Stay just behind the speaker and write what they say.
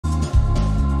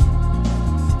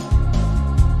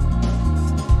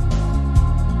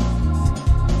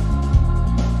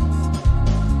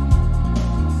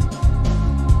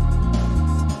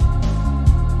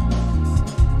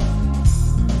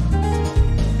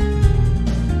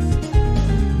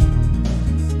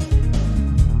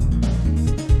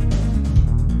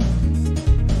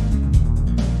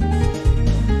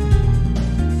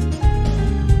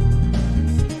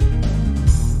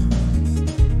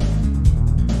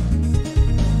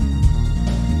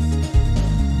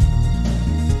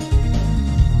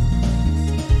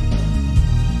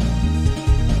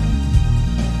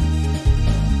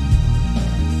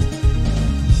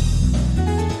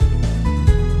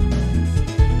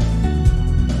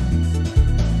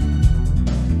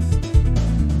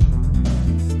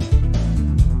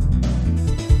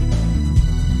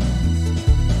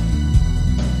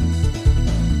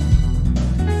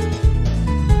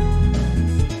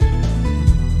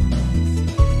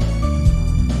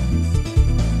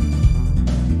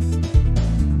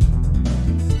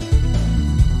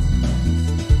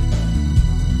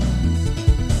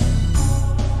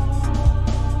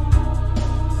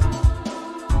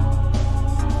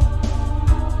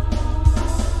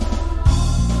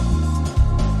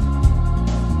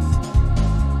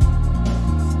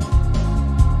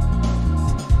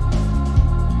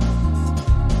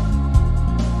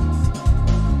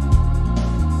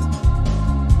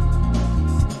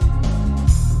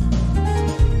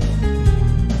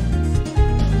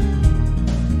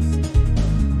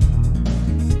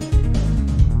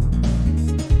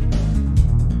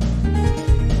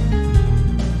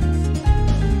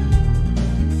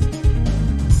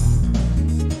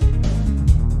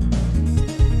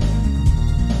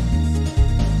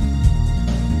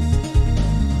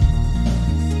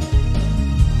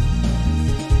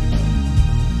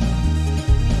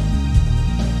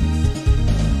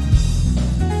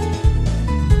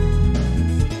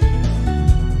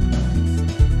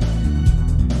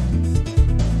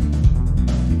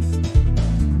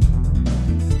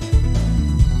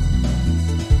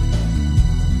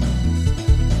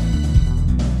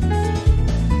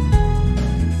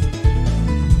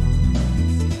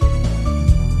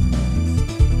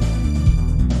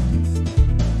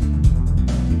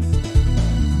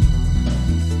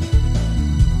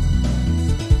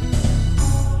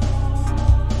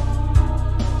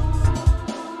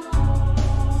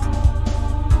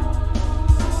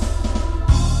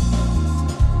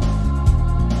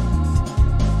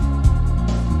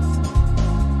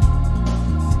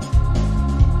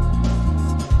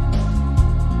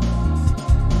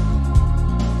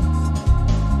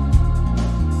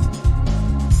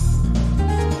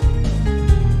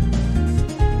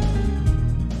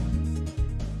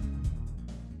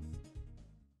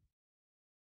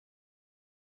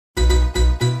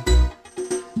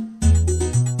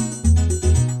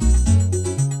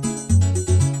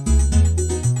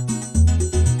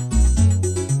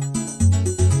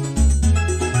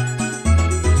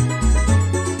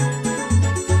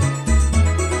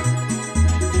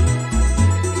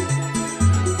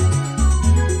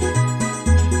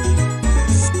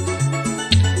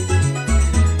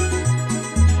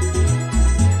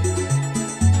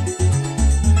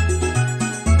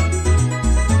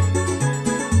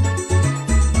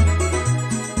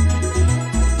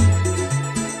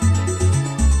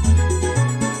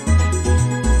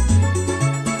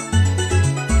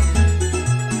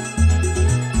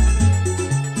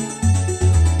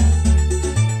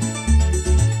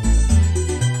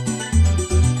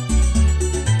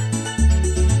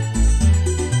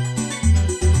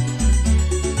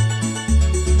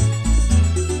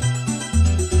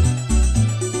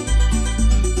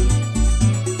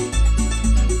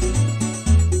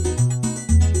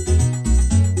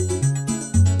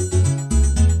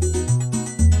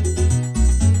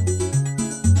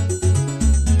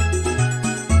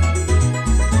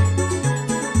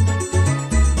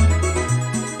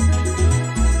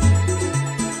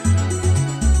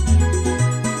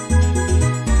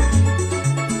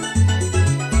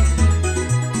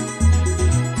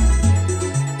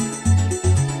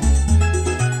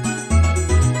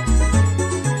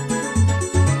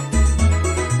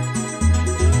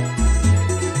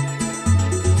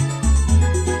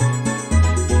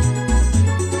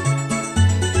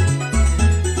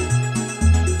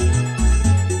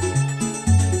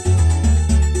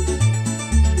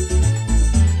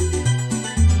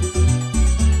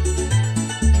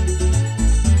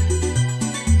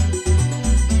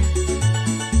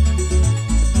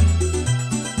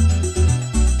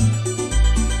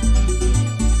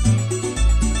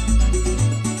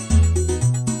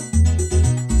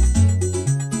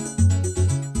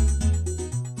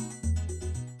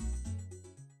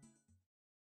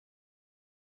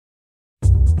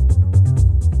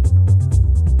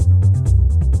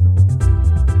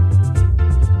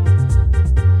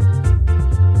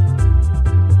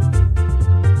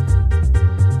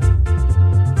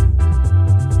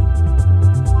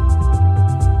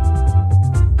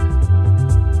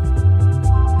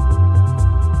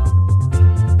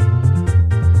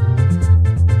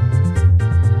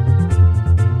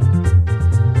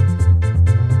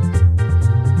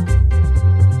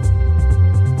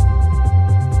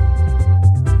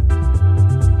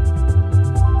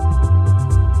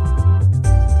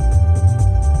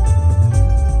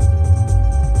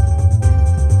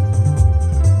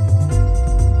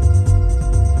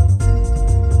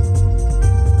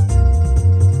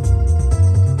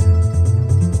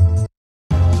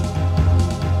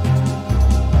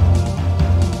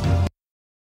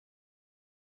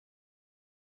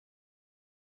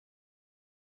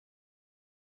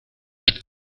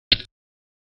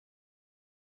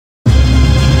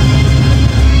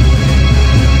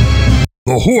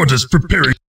The Horde is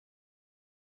preparing.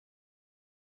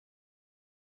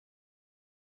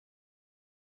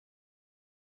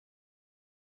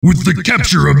 With the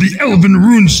capture of the Elven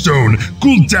Runestone,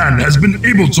 Gul'dan has been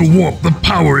able to warp the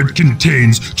power it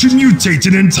contains to mutate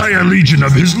an entire legion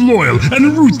of his loyal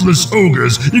and ruthless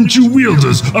ogres into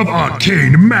wielders of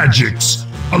arcane magics.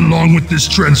 Along with this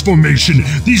transformation,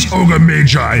 these ogre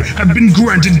magi have been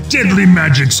granted deadly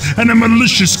magics and a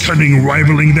malicious cunning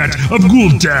rivaling that of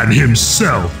Gul'dan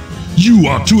himself. You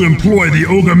are to employ the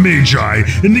ogre magi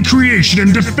in the creation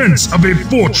and defense of a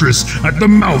fortress at the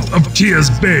mouth of Tears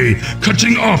Bay,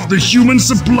 cutting off the human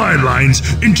supply lines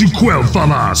into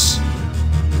Quel'Thalas.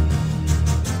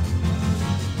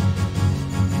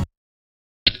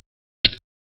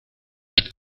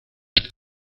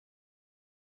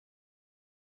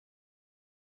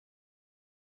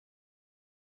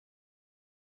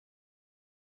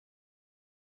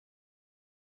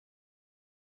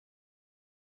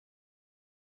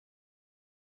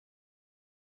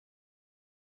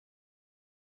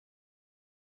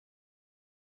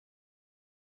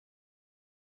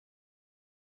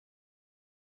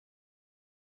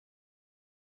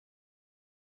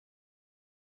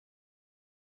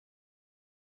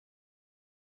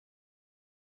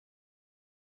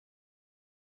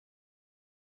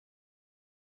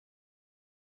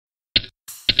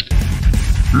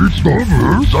 It's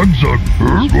over, Zug,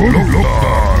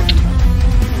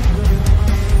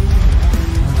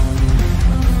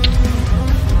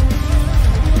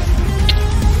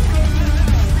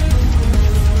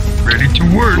 Ready to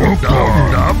work,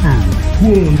 Dabu.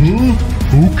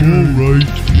 Okay, right.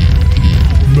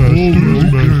 Master.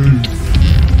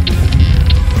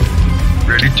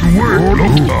 Ready to work,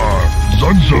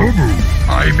 Zug.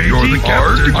 I may you're the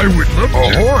captain. I would love to.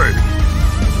 Ahoy!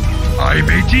 I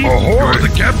matey, Ahoy. You're the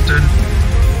captain.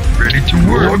 Ready to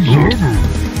work. Zug.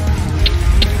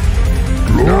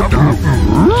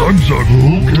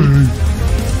 Okay.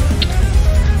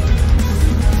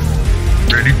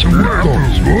 Ready to work. Ready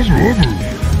to work.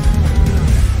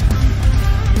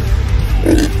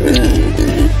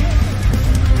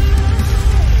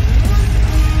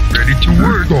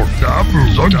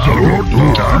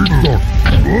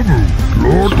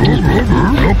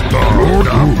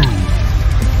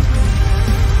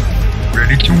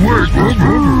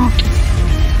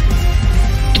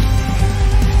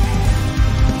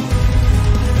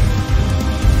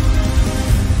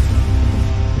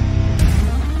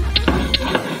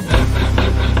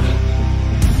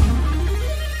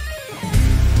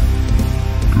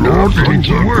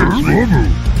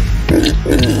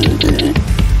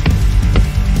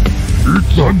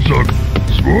 Zug.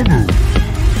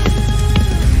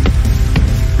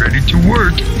 Ready to work. Ready to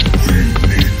work.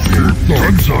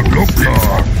 Ready to work.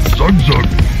 Zug.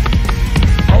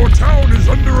 Our town is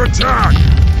under attack.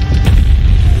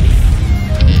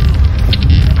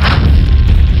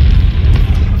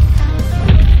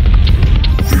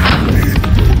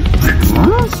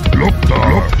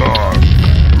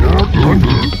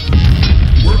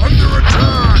 We're under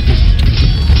attack.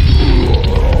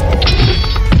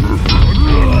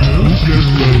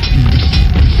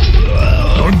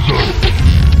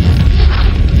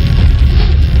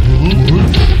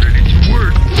 Ready to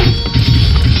work.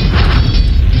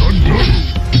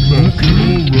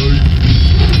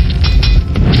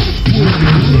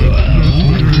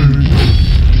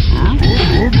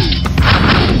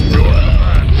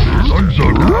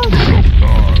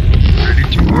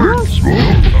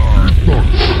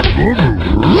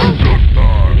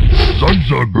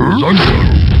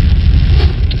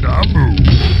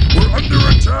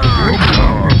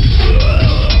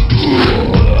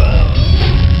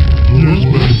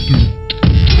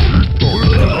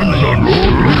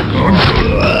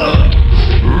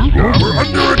 We're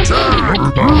under attack.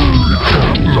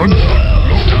 We're under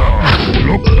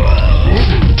attack.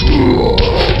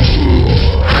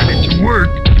 Ready to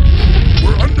work.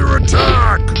 We're under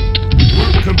attack.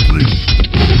 Work complete.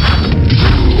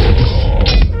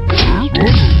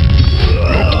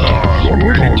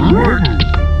 Ready to work.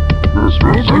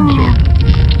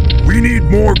 We need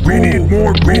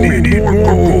more gold. We need more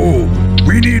gold.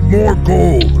 We need more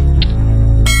gold.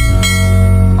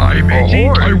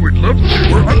 I would love to.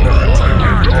 We're under attack.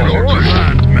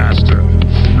 Landmaster.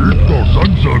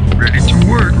 Zug. Ready to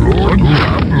work. Zug.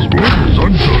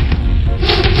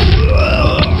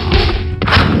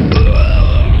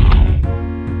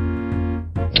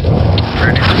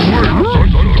 Ready to work.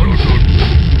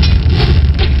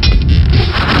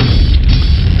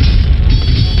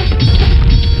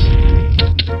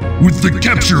 With the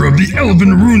capture of the Elven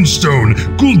Runestone,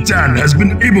 Gul'dan has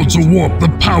been able to warp the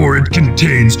power it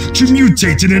contains to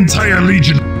mutate an entire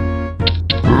legion.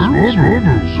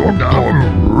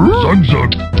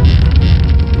 Zug.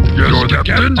 Yes, You're the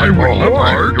captain. I will help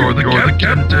hard. You're the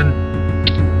captain.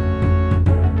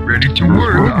 Ready to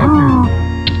work. Yes, all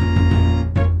right.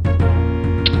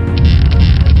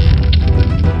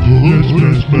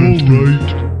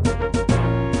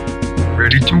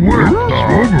 Ready to work.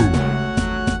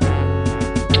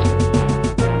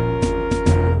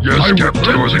 Yes, Captain.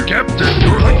 You're the captain.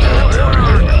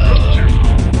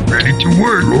 Ready to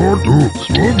work.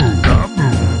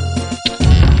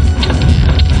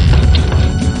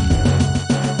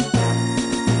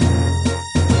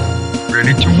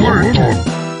 Ready to work.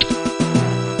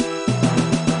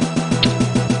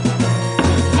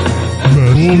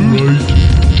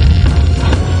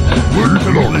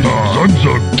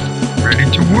 Zug. Ready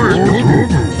to work.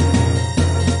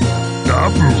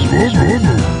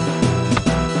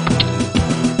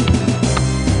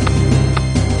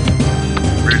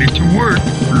 Ready to work.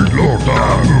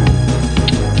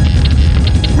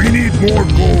 We need more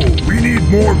gold. We need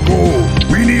more gold.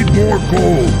 We need more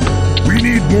gold. We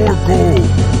need more gold.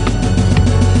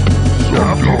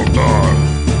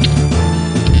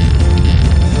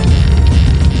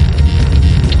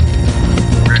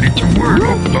 Ready to work.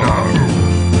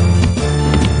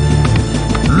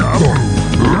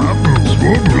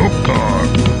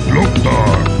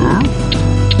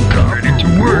 Ready to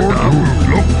work.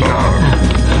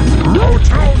 Our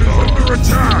town is under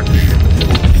attack.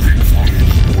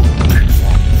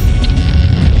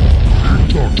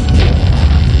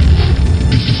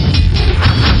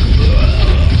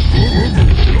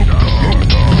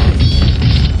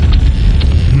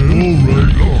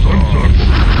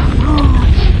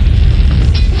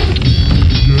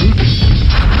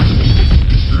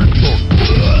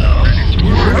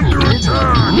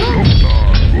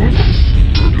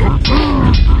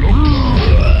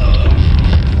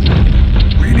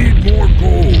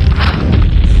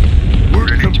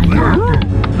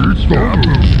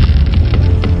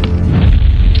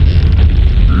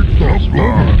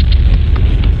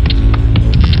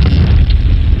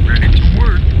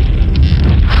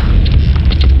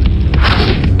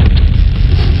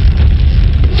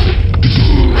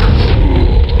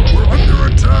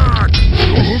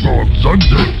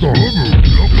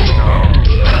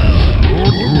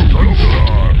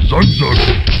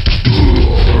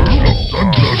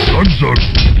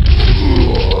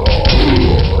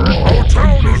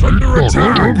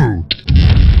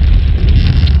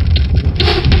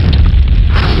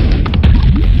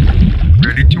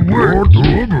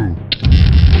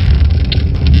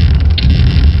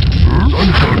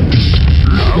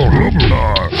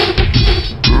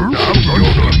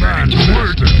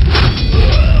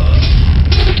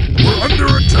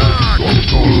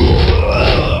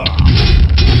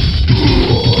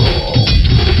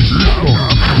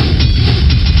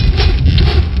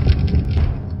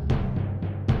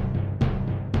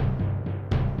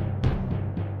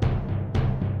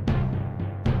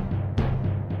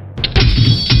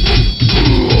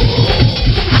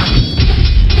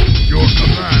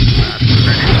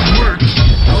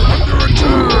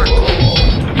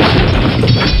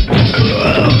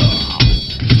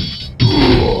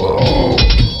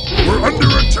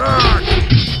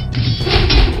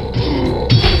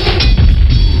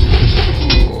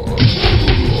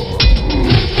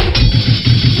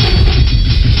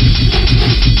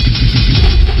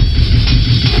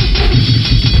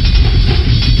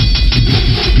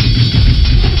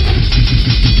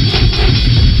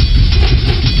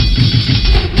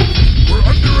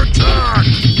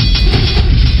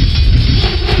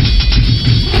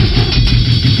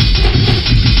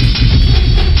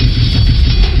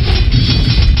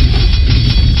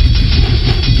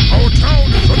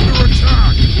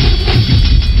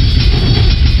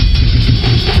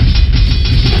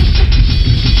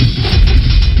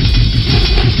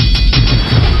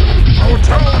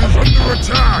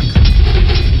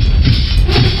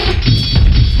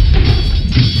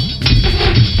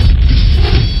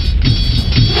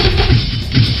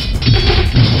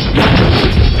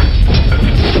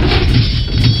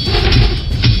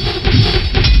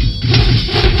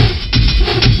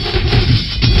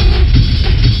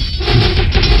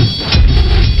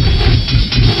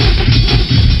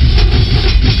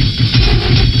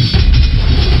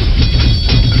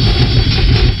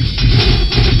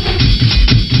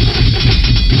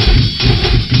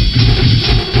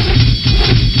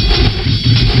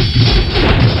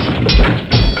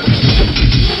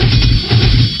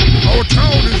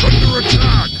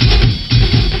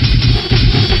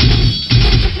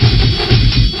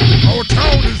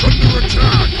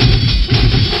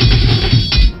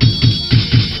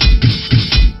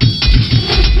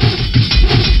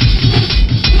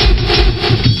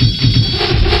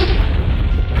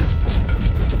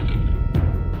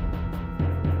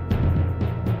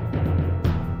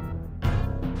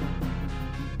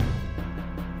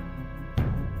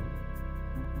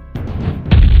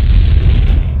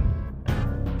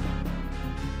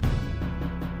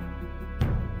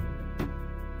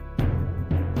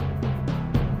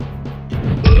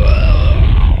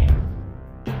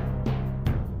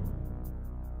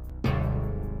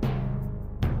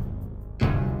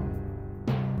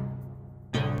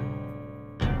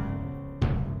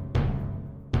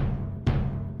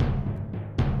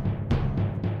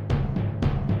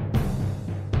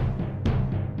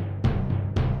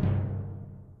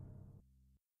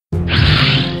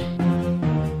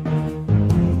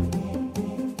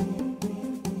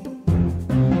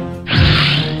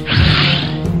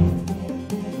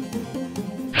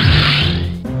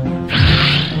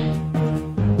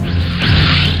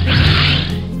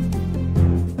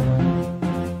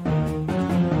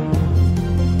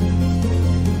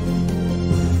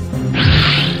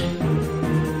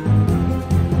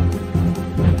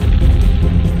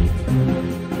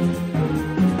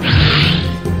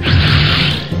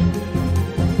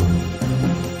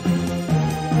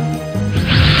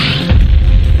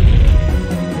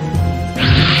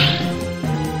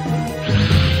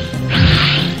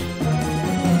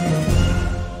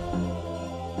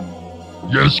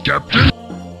 Yes, Captain.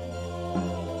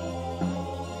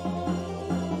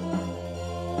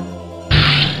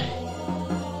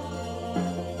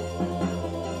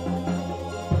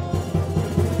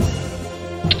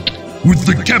 With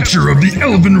the capture of the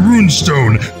Elven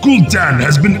Runestone, Gul'dan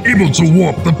has been able to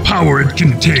warp the power it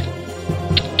contains.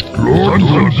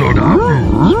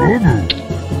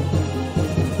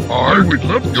 I would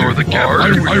love to. You're the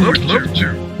captain. I would love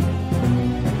to.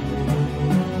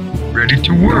 Ready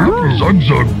to work. Zug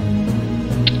zug.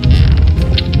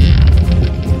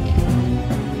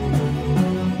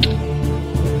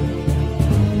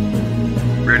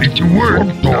 Ready to work.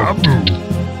 Dabu.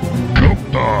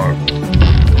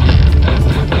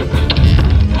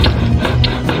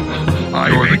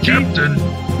 You're the captain.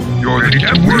 You're the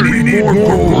captain. We need more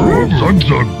gold. Zug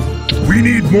zug. We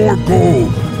need more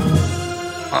gold.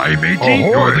 I matey.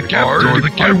 You're the captain. You're the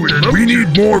captain. We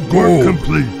need more gold.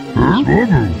 Complete.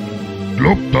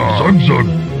 Zug zug.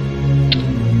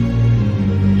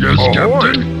 Yes,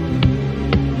 Captain.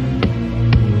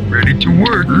 Ready to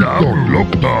work.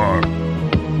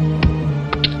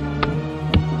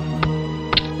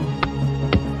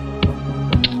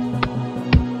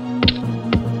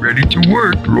 Ready to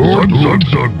work. Zug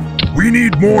zug. We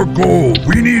need more gold.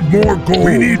 We need more gold.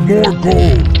 We need more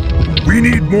gold. We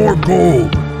need more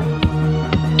gold.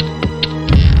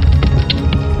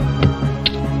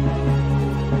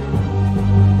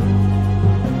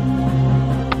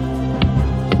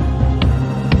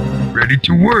 Ready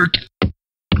to work.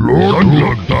 Zug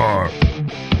zug.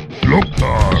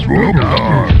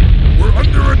 We're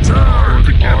under attack.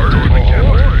 The captain. The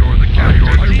captain. The captain.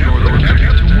 The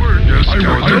captain. To work. Yes, I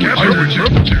would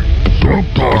love to.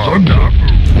 Zug zug.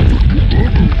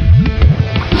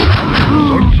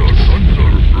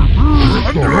 We're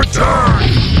under attack.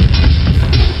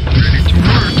 Ready to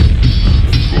work.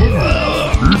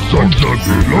 Zug zug.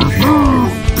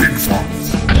 Big fox.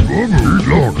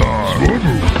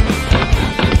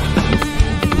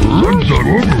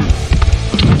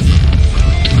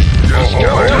 Yes,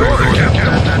 Captain. You're the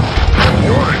captain.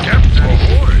 You're the captain.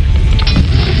 Ahoy.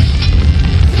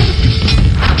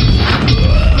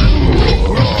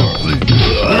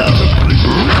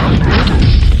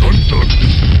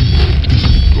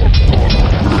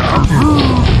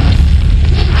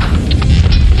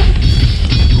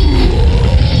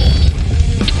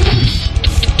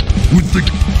 With the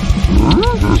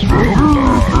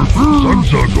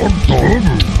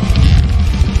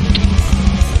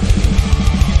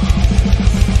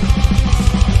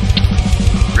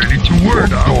ready to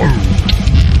work.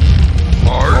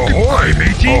 Ahoy,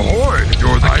 matey. Ahoy.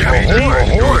 You're the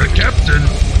captain. You're the captain.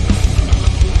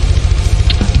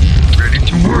 Ready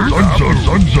to work.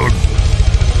 Zug zug.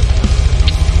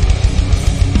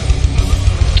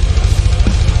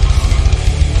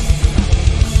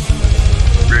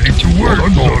 Ready to work.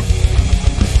 Zug zug.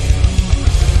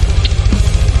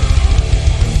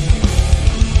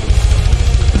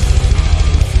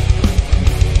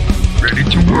 Ready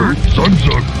to work. Zug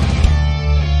zug.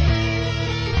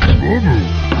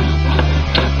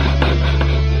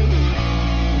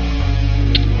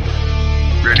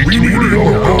 Ready to work. Zug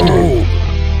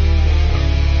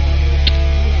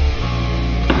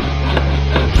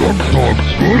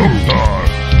zug.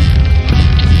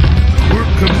 Work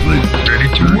complete. Ready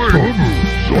to work.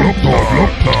 Zug zug.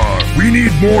 We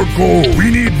need more gold. We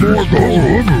need more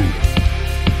gold.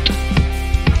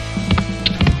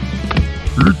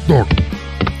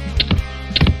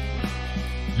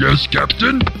 Yes,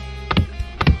 Captain.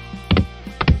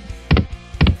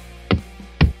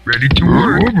 Ready to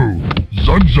work.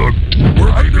 Zug zug. We're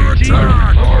under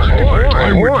attack.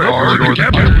 I would love to.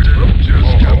 Captain. Yes,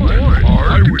 Captain.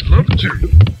 I would love to.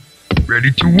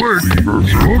 Ready to work.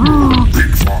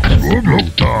 Big fox.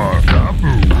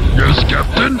 Yes,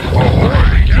 Captain. Ahoy.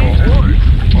 Ahoy.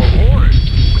 Ahoy.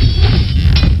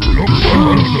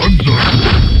 Zug zug.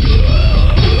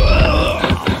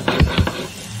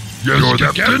 Yes, you're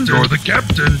Captain. You're the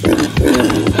captain.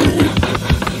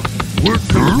 Work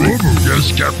complete.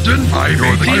 Yes, Captain. I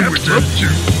would love to.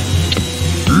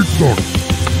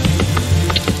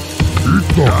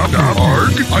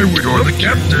 I would. You're the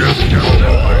captain. Yes, Captain.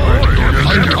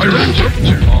 I would love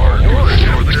to.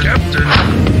 You're the captain.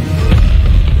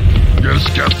 Yes,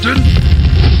 Captain.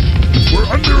 We're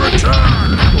under attack.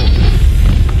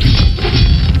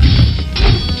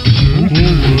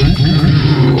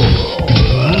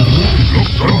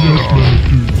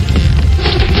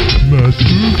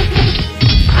 Master.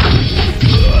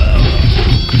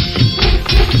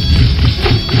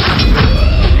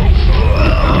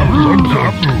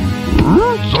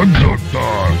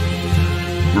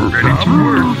 Ready to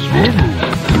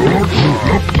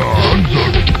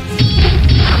work.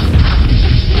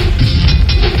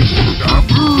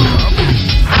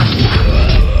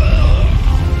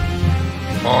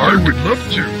 I would love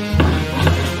to.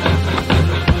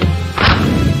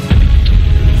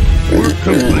 Work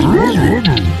complete.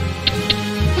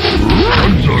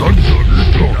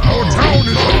 Our town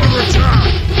is under attack.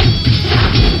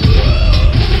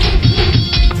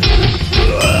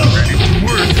 Ready to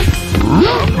work.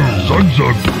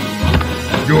 Zug.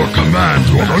 Your command,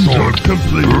 Zug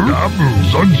complete.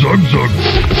 Zug.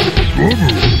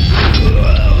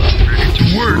 Ready to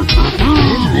work.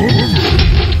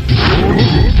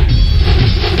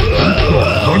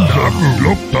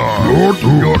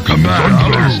 Your command,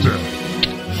 Master.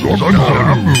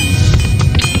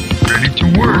 Ready to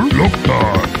work.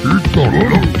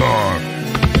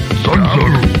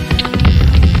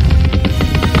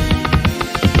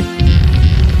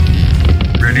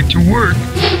 Ready to work.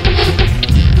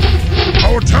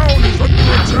 Our town is under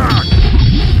attack.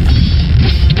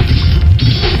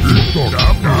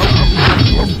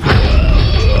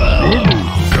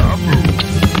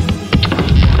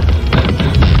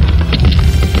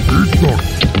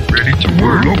 Ready to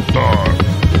work.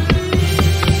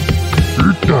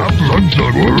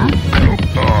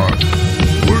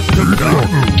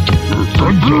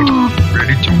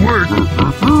 Ready to work.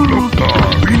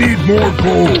 We need more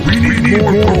gold. We need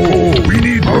more gold. We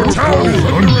need more Our town is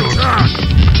under attack.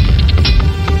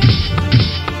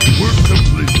 Work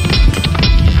complete.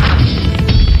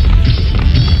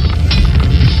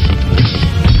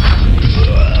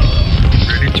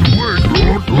 Ready to work.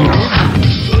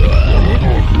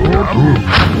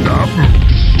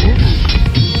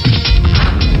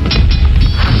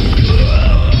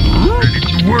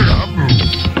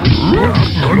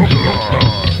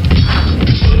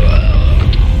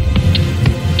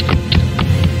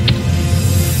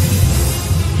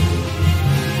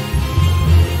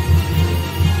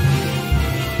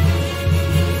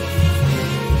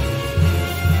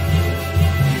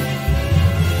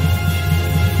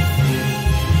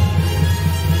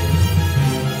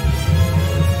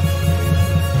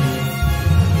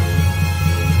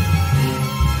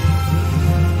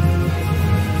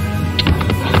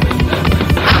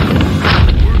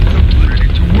 Ready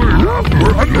to work.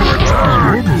 We're under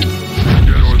attack.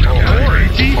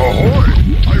 Ahoy!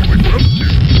 I would love to.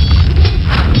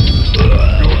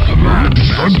 Your command,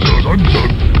 Master.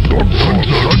 Our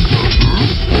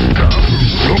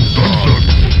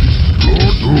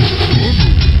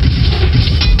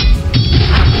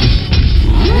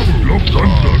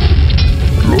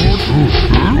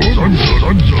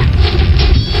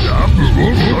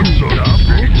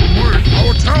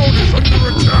town is under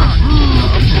attack.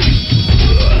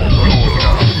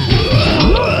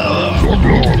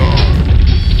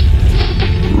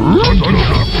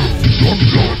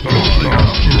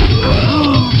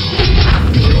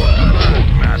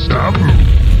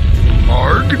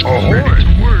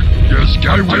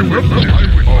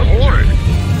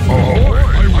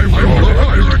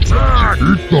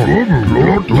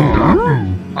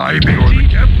 I'm the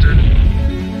captain.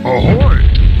 Ahoy!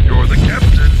 You're the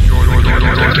captain. You're the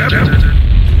captain.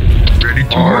 Ready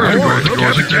to work.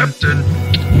 You're the captain.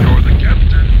 You're the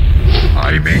captain.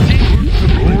 I'm a team.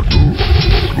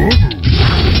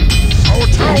 Our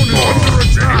town is under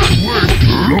attack. We're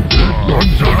under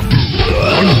attack.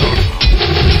 Ready to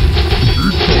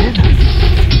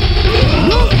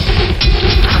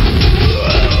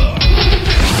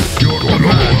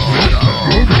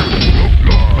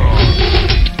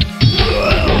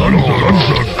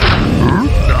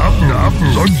work.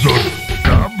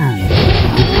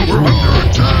 We're under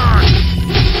attack.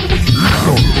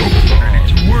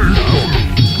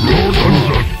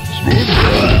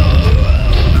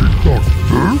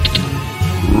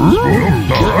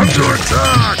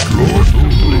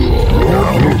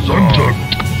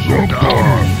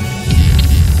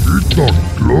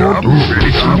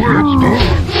 Ready to work.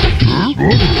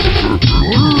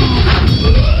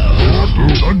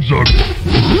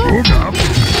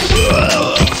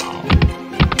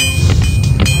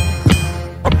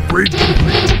 Upgrade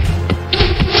complete.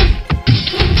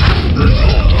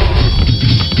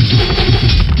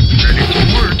 Ready to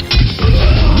work.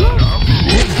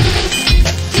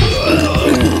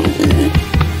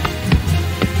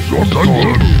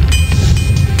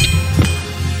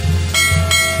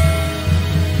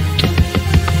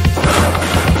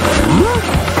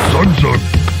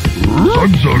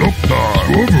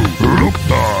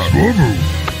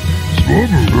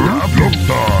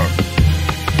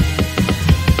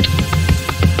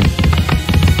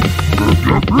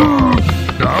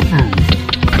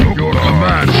 Your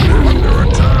command, we're under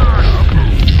attack.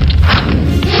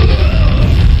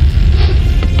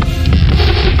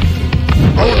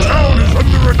 Our town is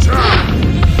under attack.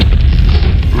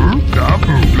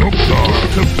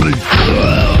 Complete.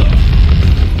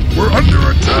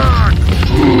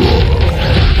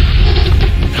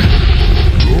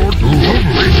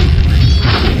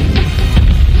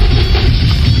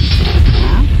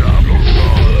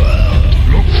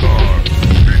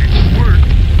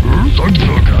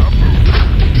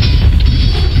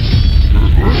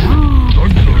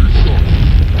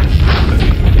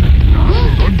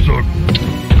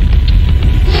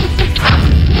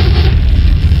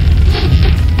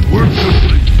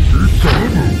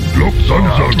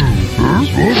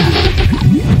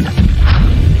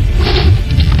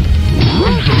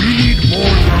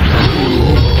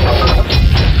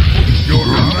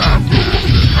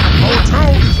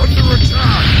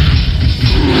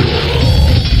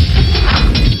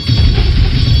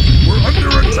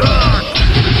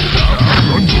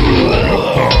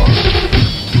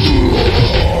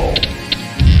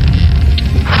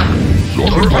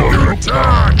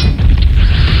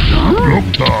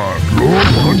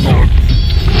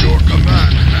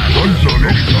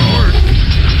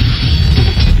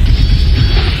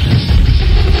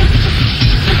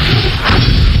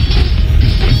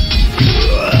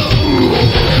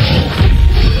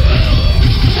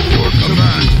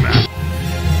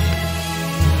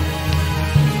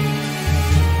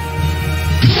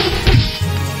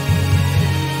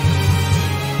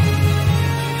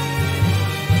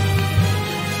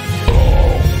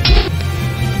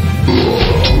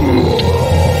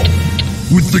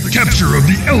 With the capture of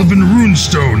the Elven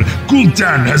Runestone,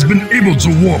 Gul'dan has been able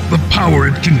to warp the power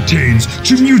it contains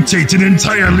to mutate an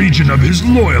entire legion of his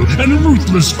loyal and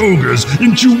ruthless ogres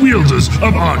into wielders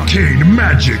of arcane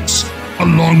magics.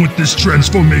 Along with this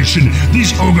transformation,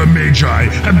 these ogre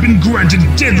magi have been granted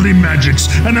deadly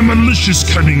magics and a malicious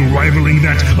cunning rivaling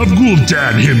that of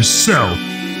Gul'dan himself.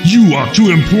 You are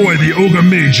to employ the ogre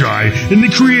magi in the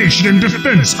creation and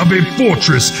defense of a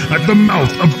fortress at the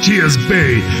mouth of Tears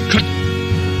Bay.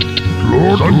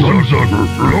 Lord Zugzugger,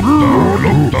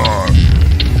 Loktar.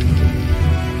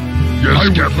 Yes,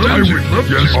 Captain.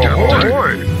 Yes, Captain.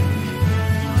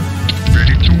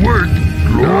 Ready to work.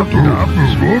 Lord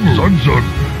Zugzug.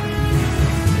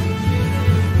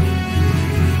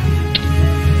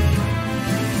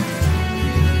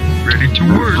 Ready to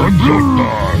work.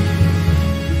 Zugzugtar.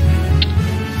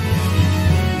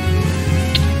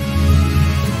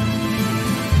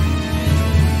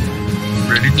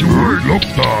 Ready to work.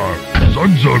 Loktar.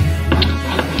 Zugzug.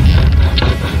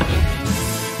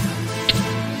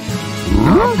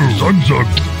 Zugzug.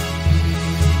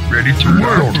 Ready to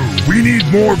work. We need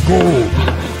more gold.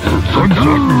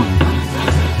 Zugzug.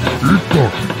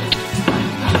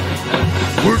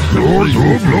 Work Lord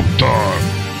Loktar.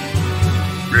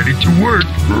 Ready to work.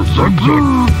 Zugzug.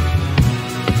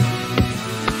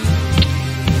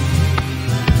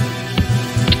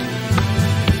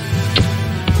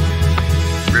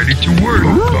 Ready to work.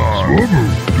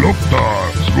 Loktar.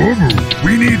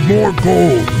 We need more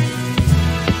gold.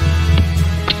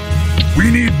 We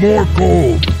need more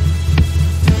gold.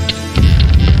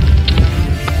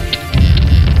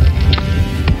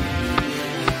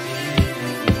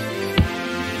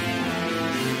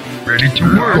 Ready to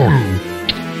work.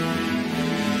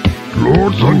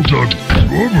 Lord Zugzug.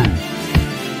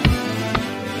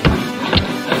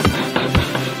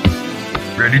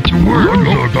 Ready to work.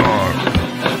 Loktar.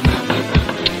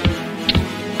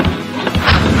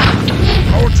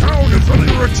 Our town is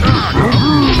under attack!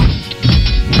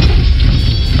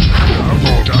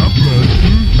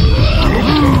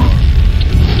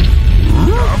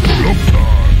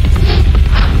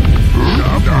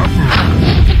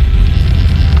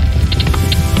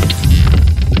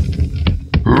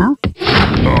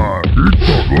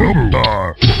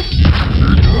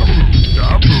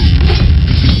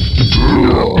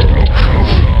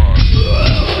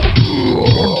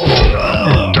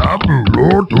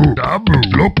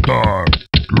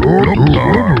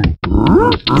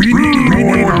 We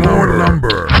need more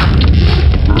lumber.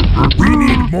 We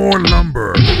need more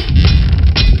lumber.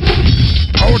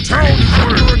 Our town is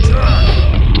under attack.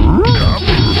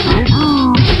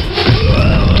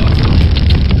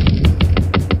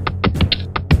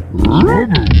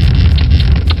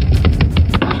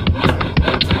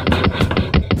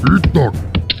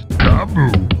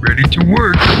 Ready to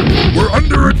work. We're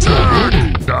under attack.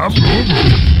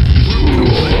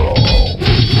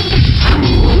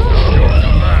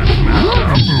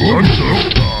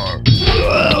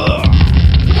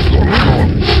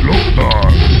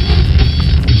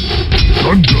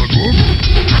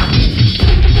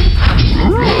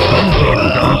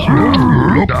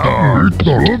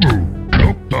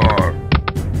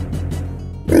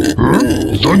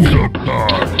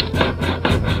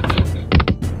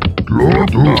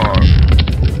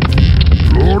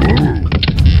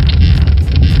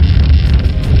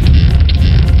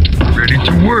 Ready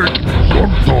to work.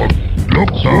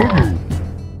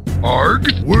 Arg,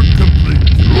 work complete.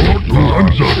 Work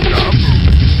complete.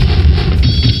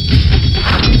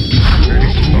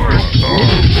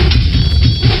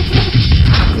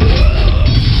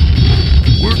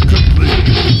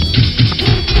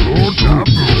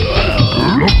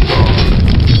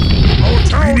 Our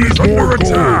town is under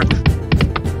attack.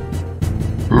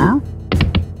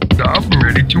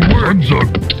 Ready to work.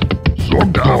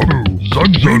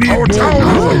 Our town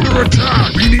is under attack.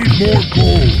 We need more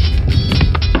gold.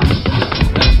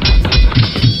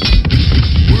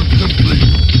 Work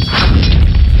complete.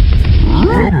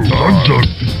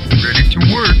 Ready to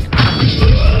work.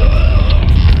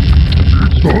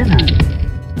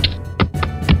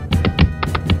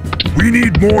 We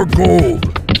need more gold.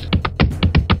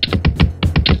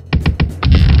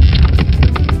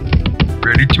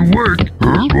 Ready to work.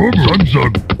 We're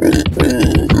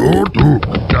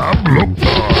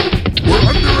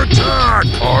under attack.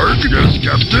 Arg, yes,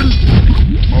 Captain.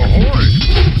 Ahoy.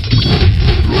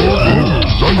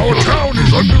 Our town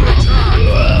is under attack.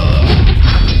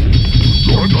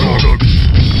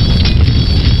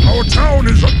 Our town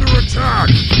is under attack.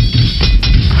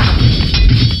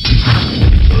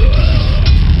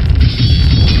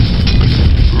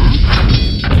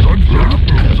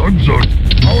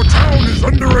 Our town is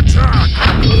under attack.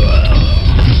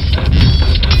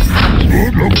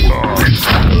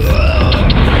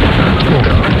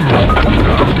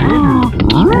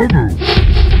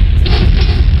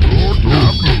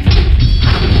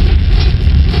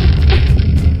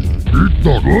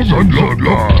 We're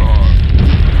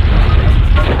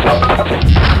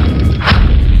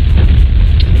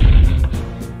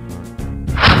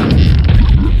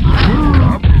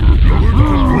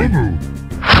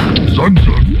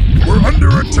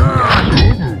under attack!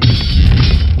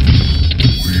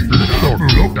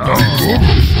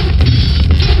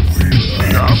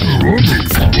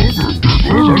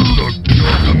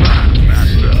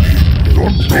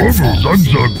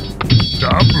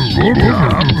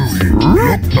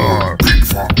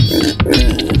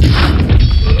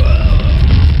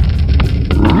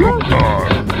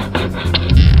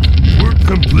 We're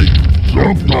complete.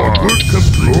 We're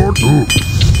complete.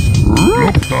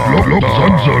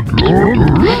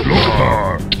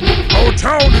 Our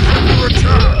town is under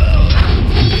attack!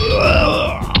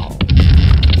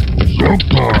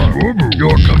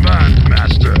 Your command,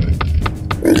 Master.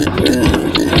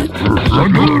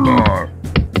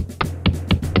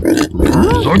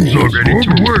 Ready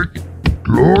to work.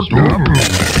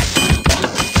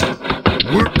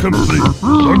 We're complete.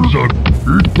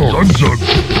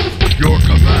 Your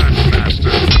command,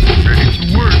 Master. Ready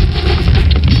to work.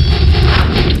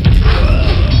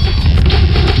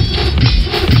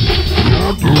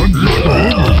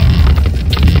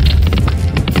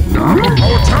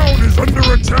 Our town is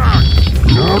under attack!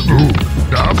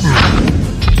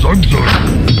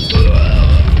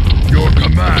 Your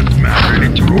command, man,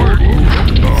 ready to work.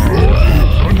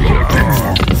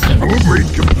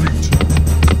 Upgrade complete.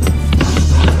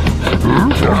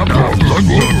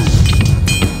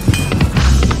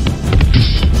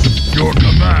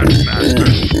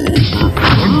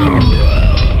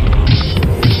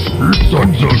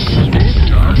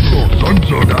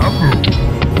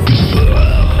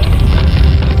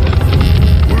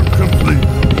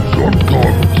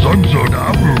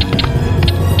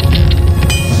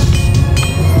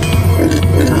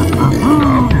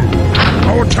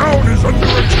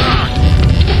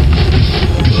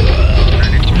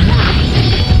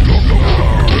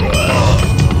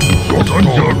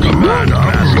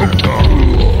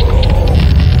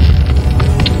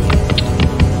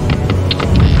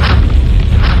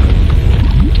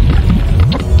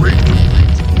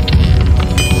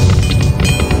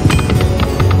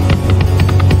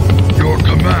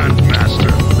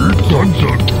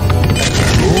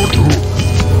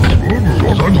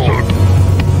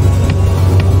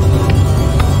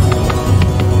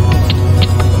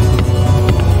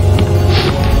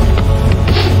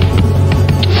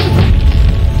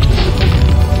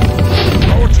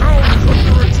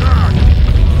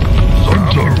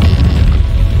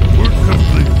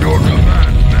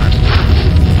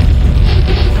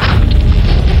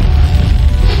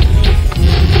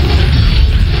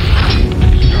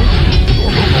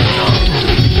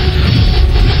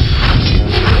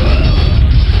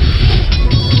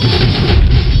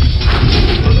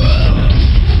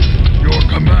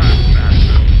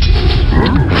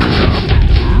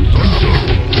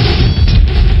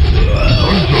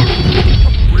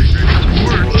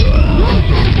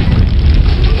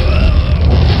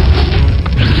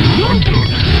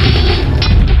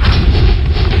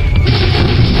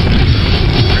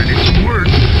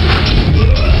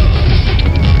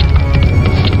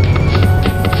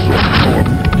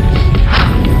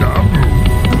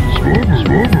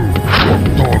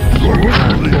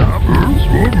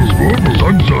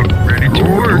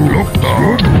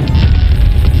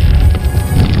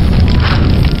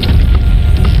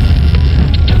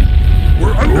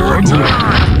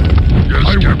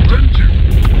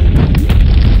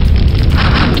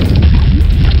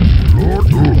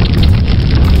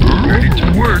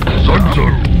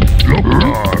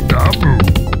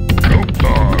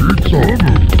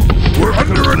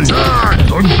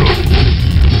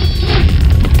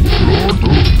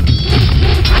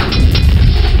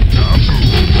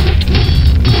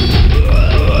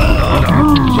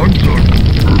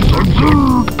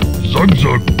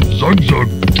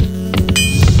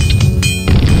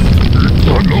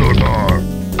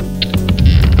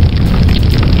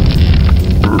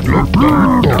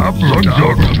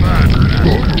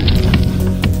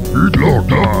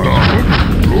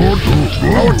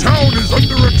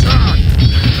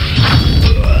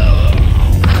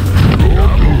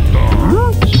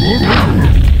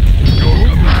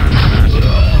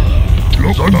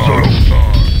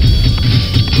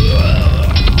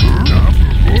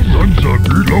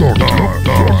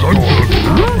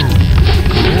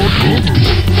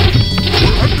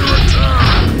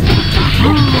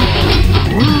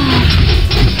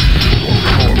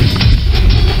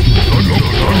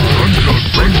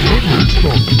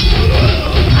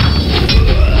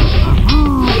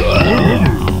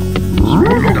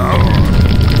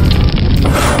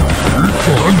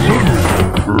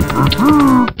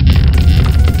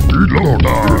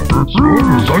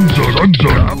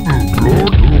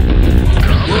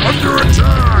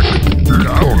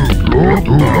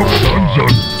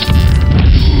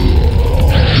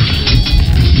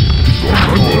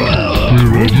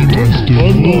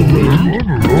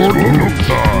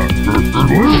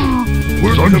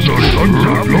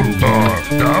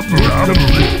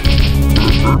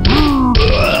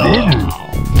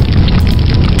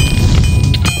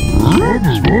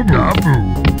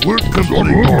 Work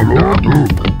complete.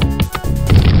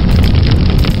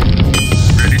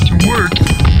 Ready to work.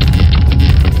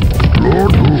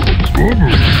 Lord, we're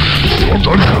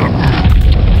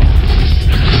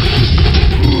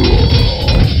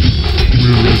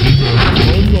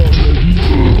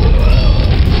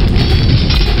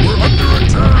under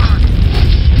attack.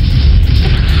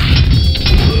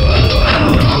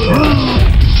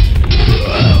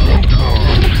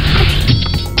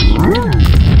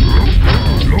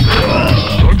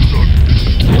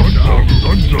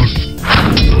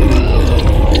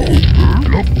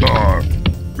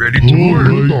 Ready to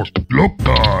work.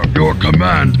 Loktar, your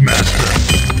command master.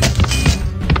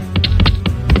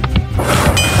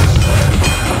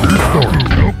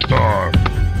 Loktar.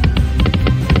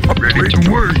 Ready to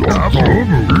work.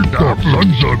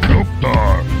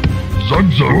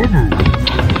 Zugzug.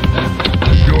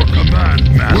 Your command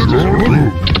master.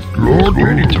 Lord,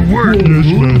 ready to work. Yes,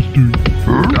 master.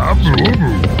 We're under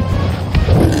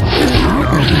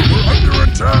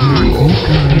attack.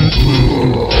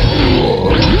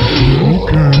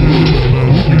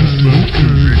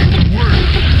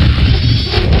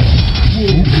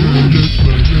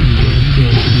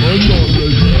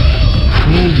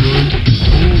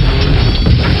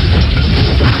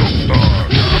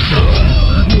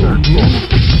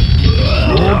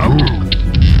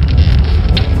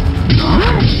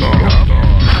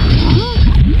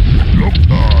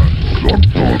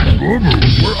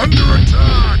 We're under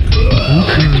attack!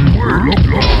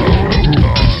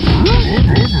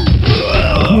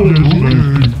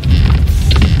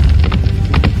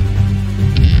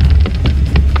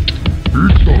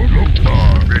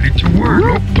 Ready to work!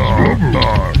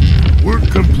 Work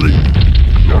complete!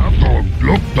 We're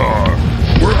under attack!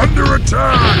 We're under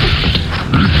attack!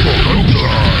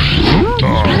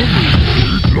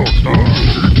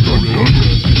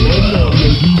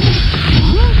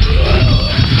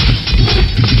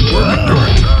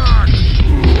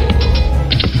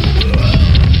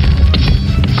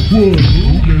 Whoa,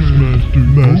 master.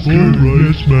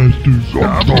 Yes, master.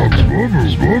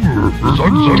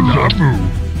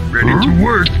 Ready to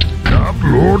work!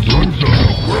 Lord,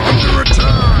 we're under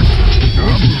attack!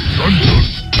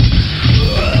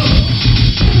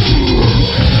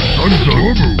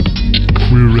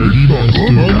 We're ready, master.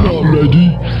 I'm not ready.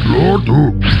 Lord,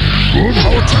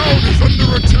 our town is under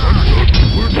attack!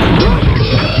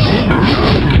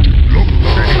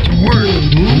 Ready to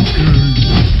work!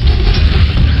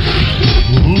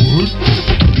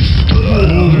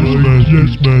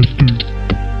 Yes, master.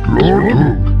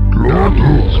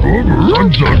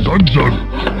 Zugzug.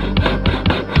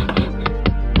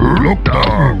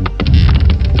 Loktar.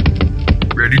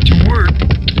 Ready to work.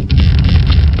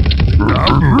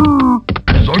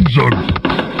 Zugzug.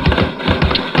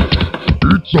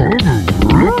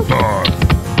 Loktar.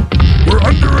 We're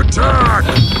under attack.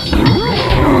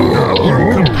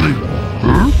 Complete.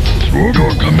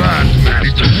 Your command,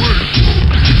 ready to work.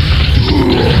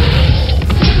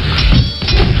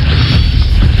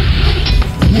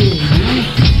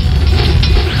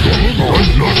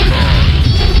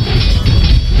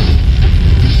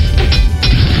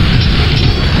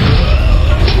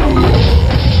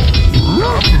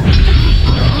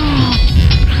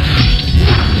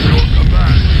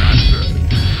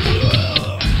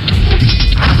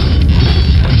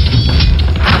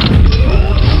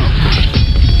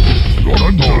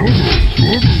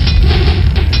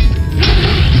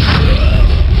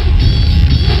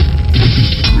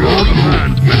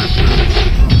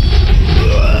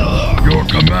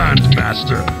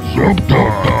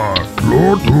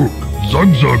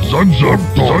 Zugzug,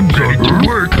 ready to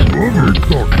work.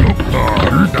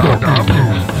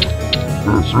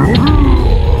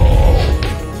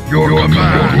 Your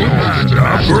command,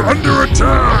 we're under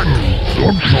attack.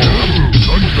 Ready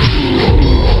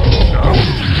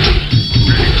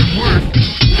to work.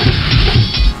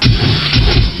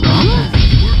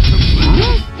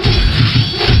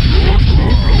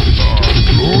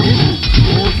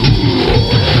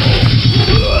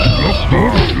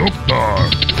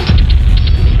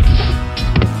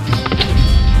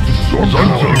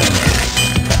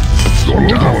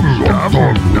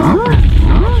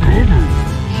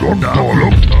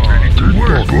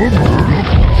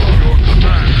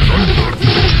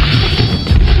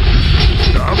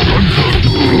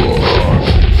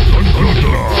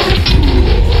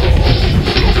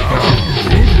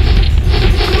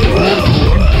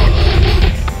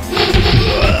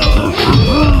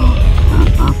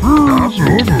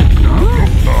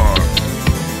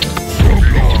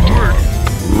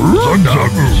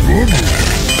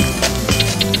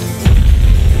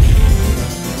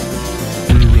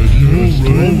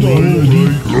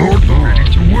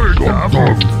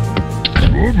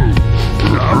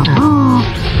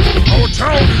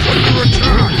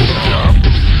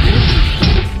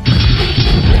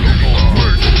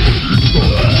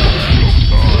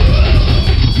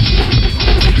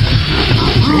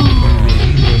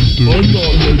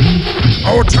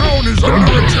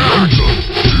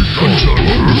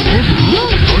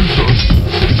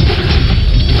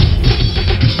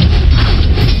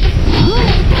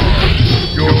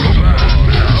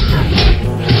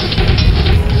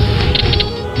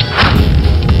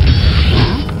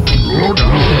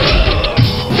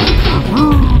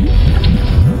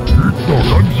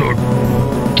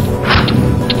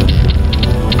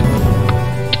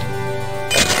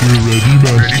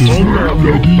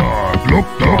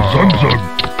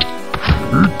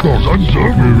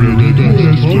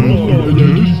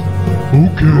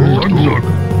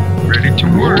 Ready to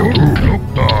work.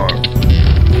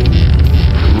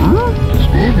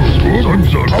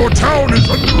 Our town is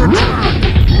under attack.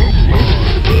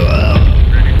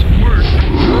 Ready to work.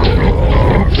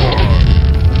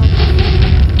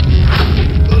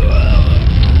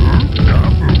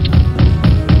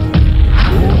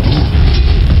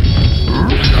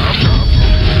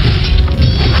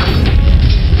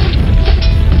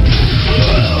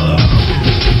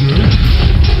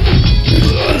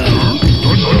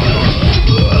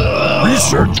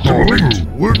 Research complete.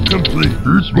 Work complete.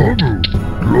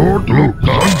 Lord, look,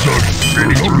 Sunzug.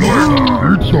 Ready to learn.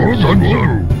 Sunzug.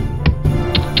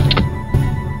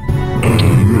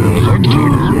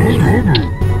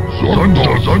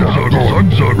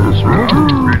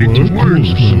 Ready to work. What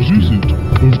is it?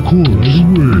 Of course.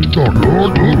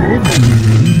 Lord,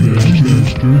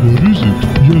 Master, what is it?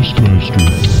 Yes, Master.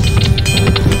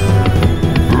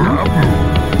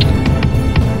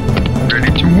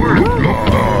 Ready to work.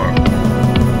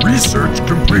 Research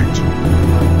complete.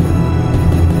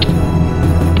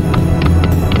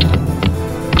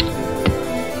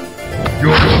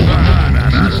 Your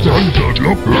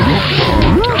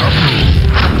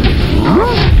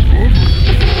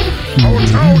Our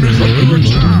town is under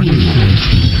attack.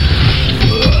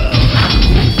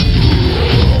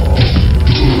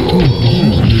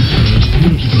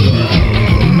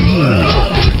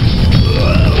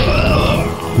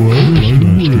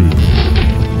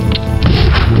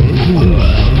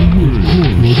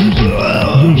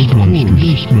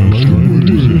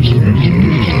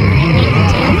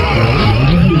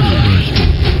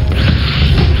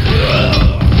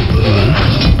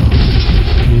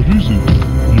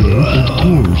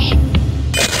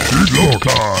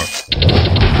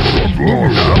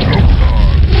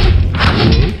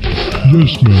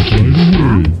 Yes, Master,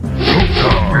 right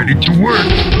away. Ready to work.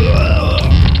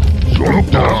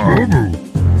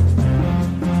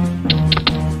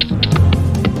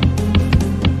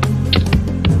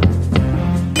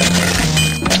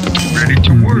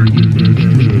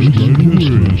 Ready to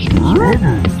work.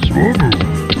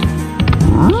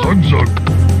 Sunzug.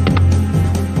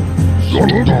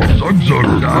 Sunzug.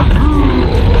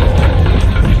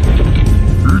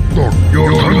 Your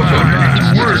Sunzug ready to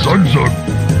work. Sunzug.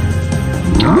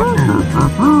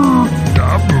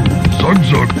 Dabu.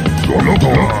 Sunzug.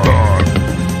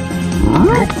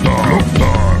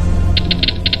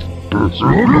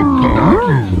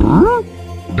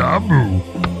 Dabu.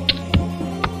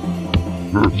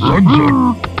 Sunzug.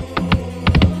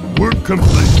 Work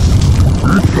complete.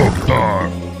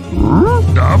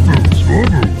 Dabu.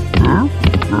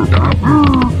 Dabu.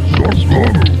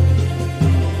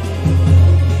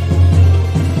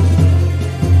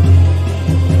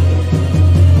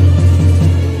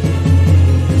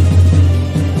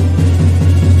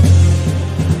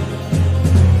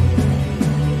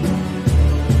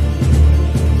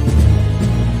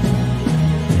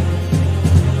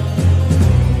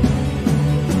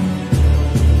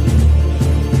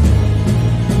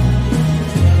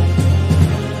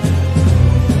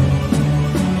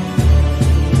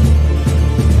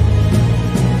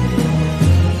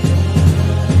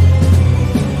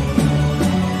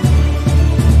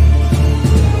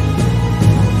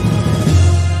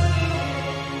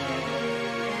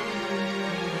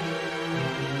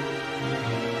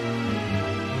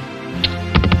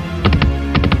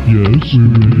 Yes,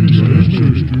 we're ready,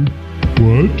 Master.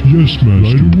 What? Yes,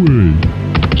 Master. Right away.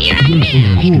 Yes, of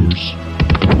course.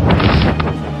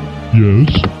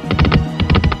 Yes.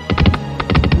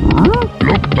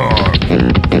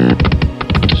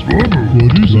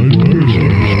 What is it?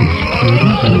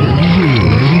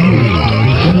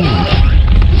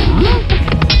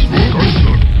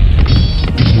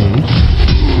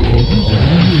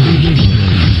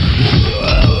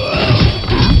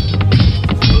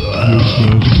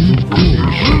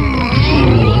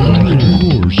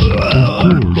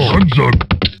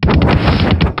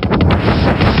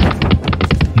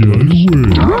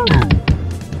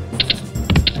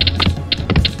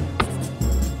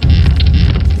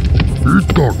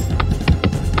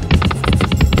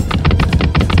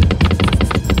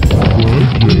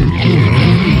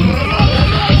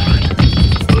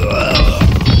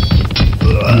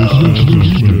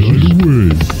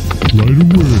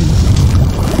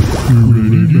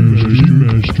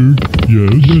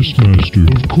 Yes, Master.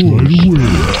 Of course. Right away.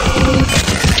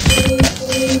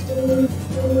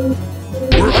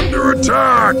 We're under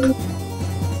attack!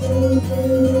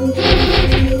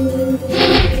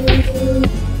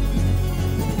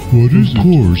 What is it? Of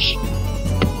course.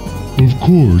 Of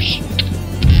course.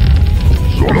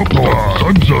 Loktar,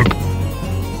 Zanzug.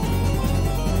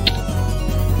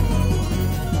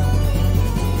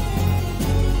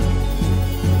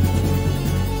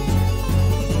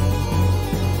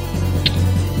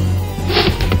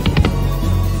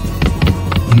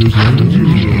 Yes,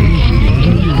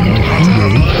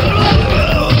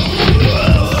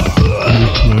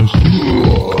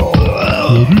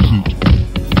 what is it?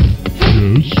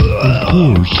 Yes,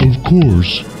 of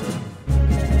course.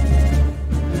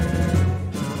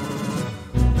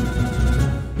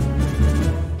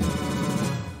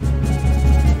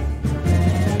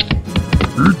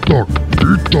 Itok,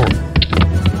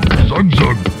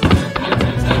 Zanzug.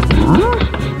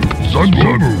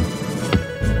 Zanzug.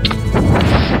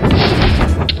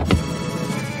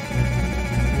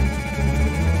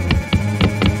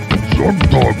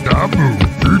 Zogdog, Dabu,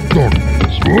 Itok,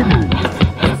 Swobu.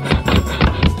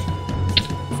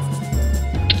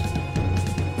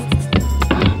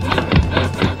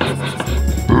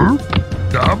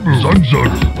 Dabu,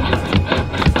 Zanzug.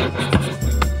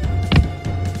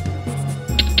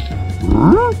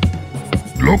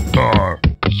 Loktar,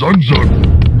 Zanzug.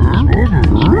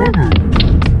 Swobu.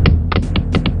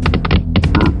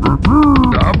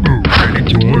 Dabu, ready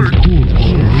to work.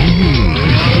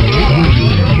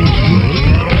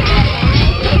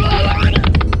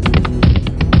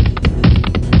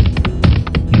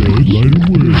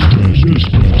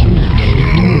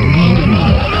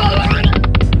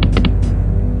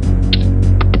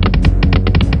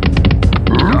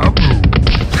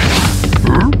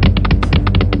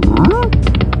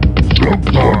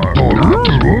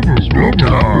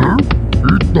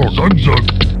 Zanzug.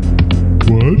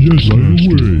 What? Yes, right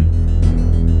away.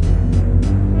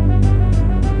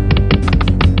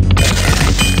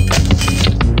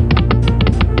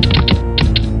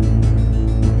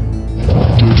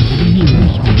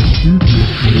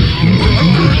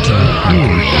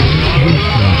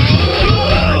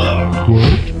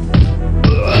 What?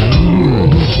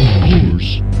 Of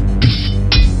course.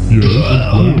 Yes,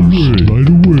 right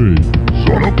away.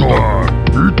 Loktar,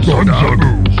 Zanzug.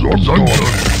 Zanzug.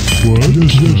 What?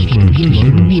 Yes, master,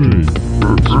 right away.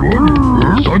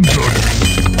 Zanzug.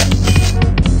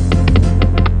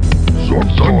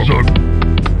 Zanzug.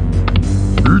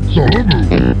 Itzobu.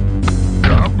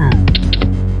 Dabu.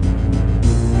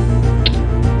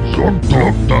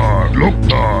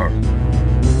 Loktar.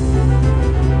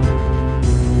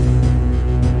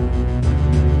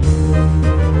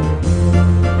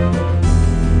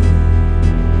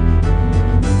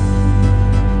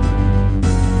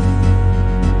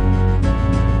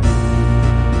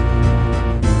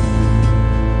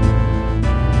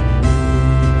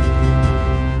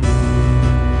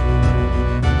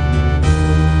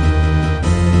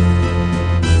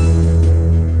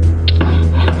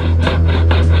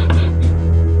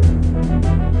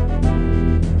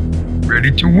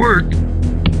 Ready to work.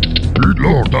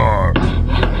 Loktar.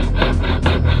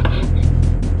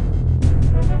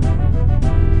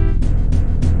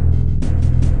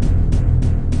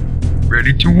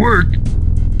 Ready to work.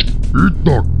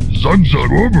 Itok,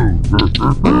 Zanzug.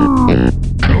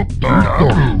 Loktar.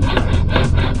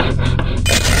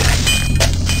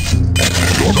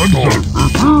 Zanzug.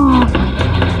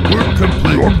 Work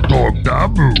complete. Loktar,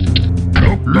 Dabu.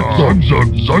 Loktar.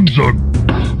 Zanzug.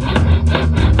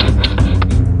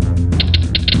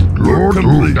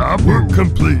 Work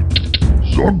complete.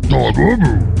 Zogdog,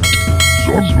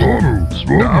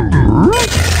 Swobu.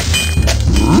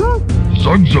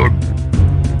 Zanzug.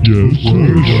 Yes,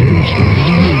 Building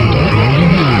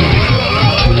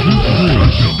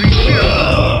ship.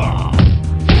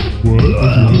 What?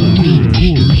 Of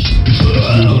course.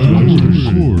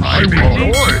 I'm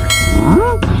ahoy.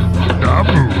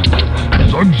 Dabu.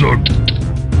 Zanzug.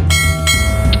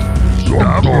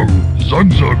 Zogdog.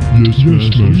 Zanzug. Yes,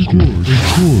 master, of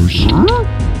course.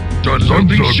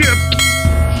 Building ship.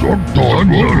 Zogdog.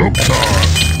 Loktar.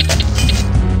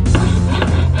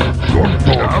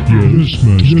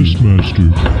 Yes, master.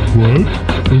 What?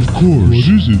 Of course. What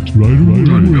is it? Right away.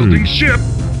 Building ship.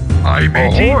 I'm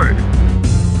ahoy.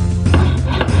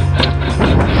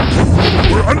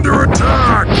 We're under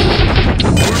attack.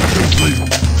 Work complete.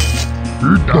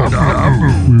 Dabu.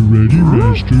 We're ready,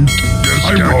 master. Yes,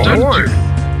 I'm ahoy.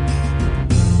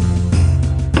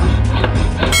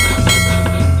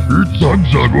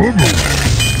 Zanzug.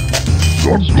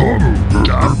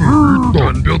 Dabu.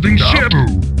 Done building ship.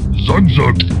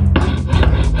 Zanzug.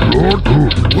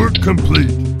 Work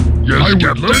complete. Yes,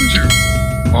 Captain.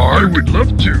 I would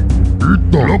love to.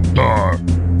 Loktar.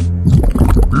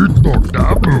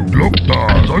 Dabu. Loktar.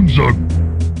 Zanzug.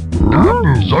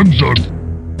 Dabu. Zanzug.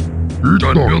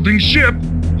 Done building ship.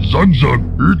 Zug zug.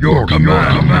 Your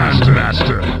command,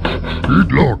 master.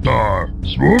 Lotar.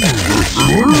 Swoggle.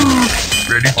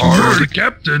 Ready to work, the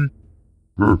captain.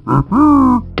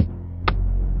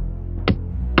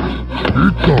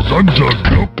 Zug zug.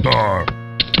 Lotar.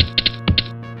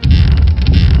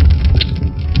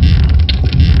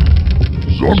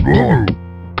 Swoggle.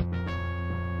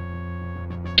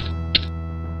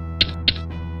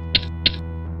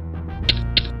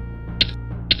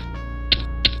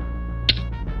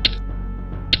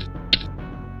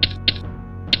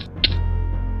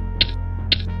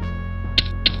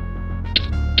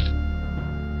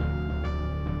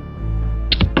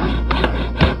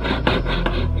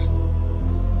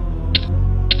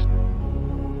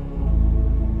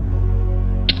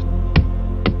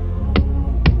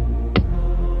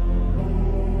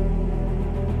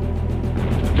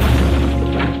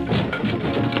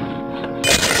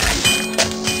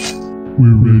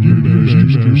 We're ready,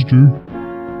 Master.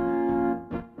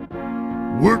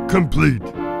 Work complete.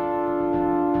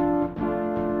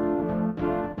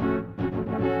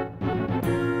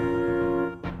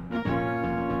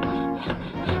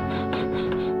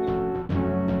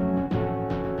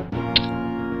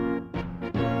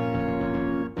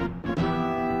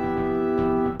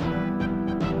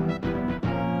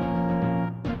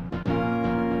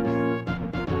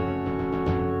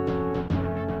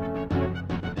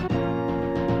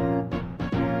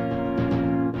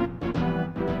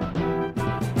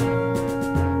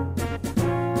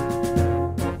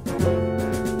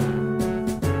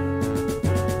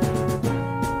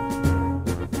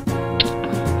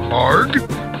 Arg.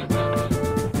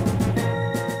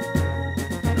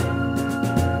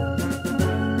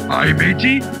 Aye,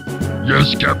 matey.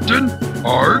 Yes, captain.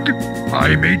 Arg.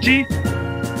 Aye, matey.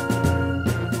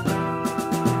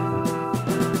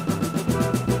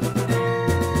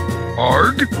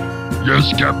 Arg.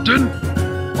 Yes, captain.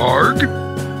 Arg.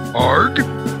 Arg.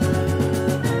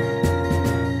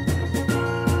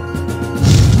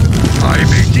 Aye,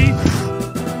 matey.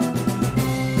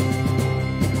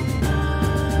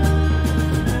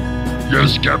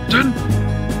 Yes, captain.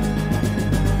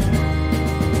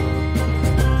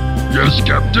 Yes,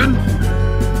 captain.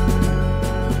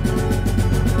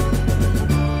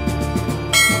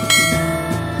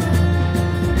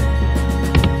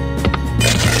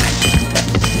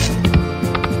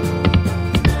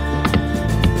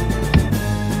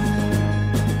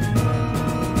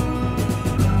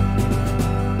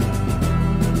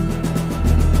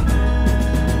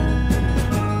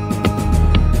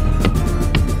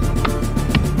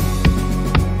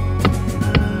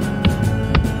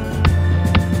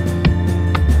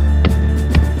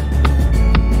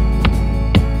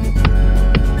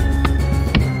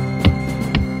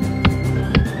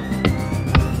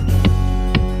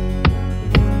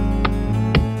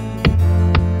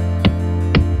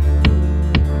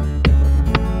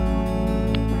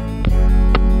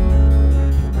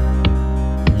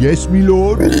 Yes, my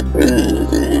lord.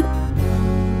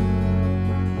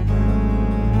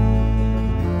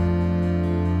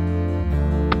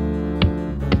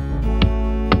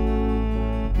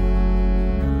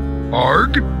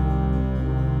 Arg.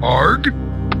 Arg.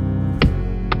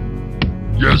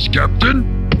 Yes,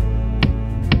 captain.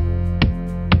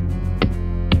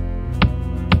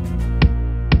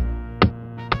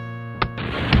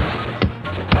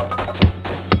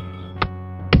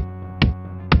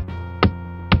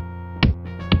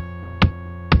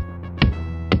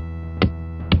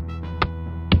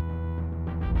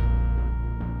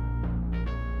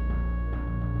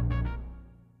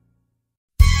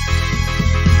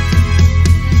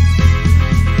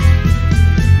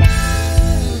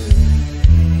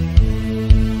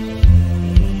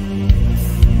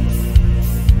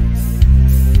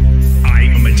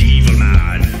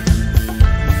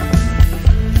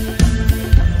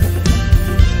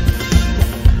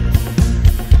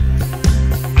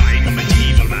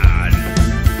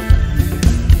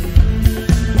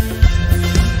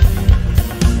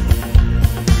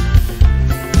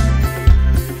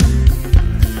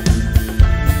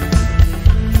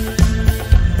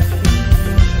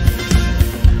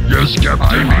 Yes,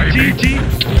 captain. Aye, matey.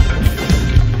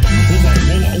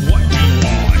 What do you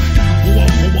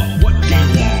want? What do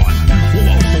you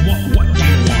want? What do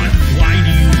you want? Why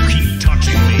do you keep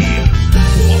touching me?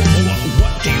 What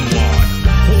do you want?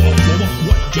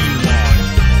 What do you want?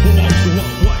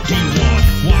 What do you want?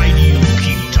 Why do you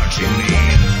keep touching me?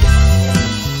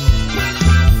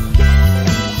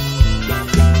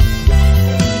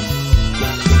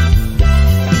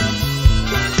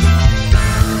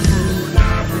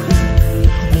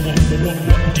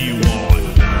 What do you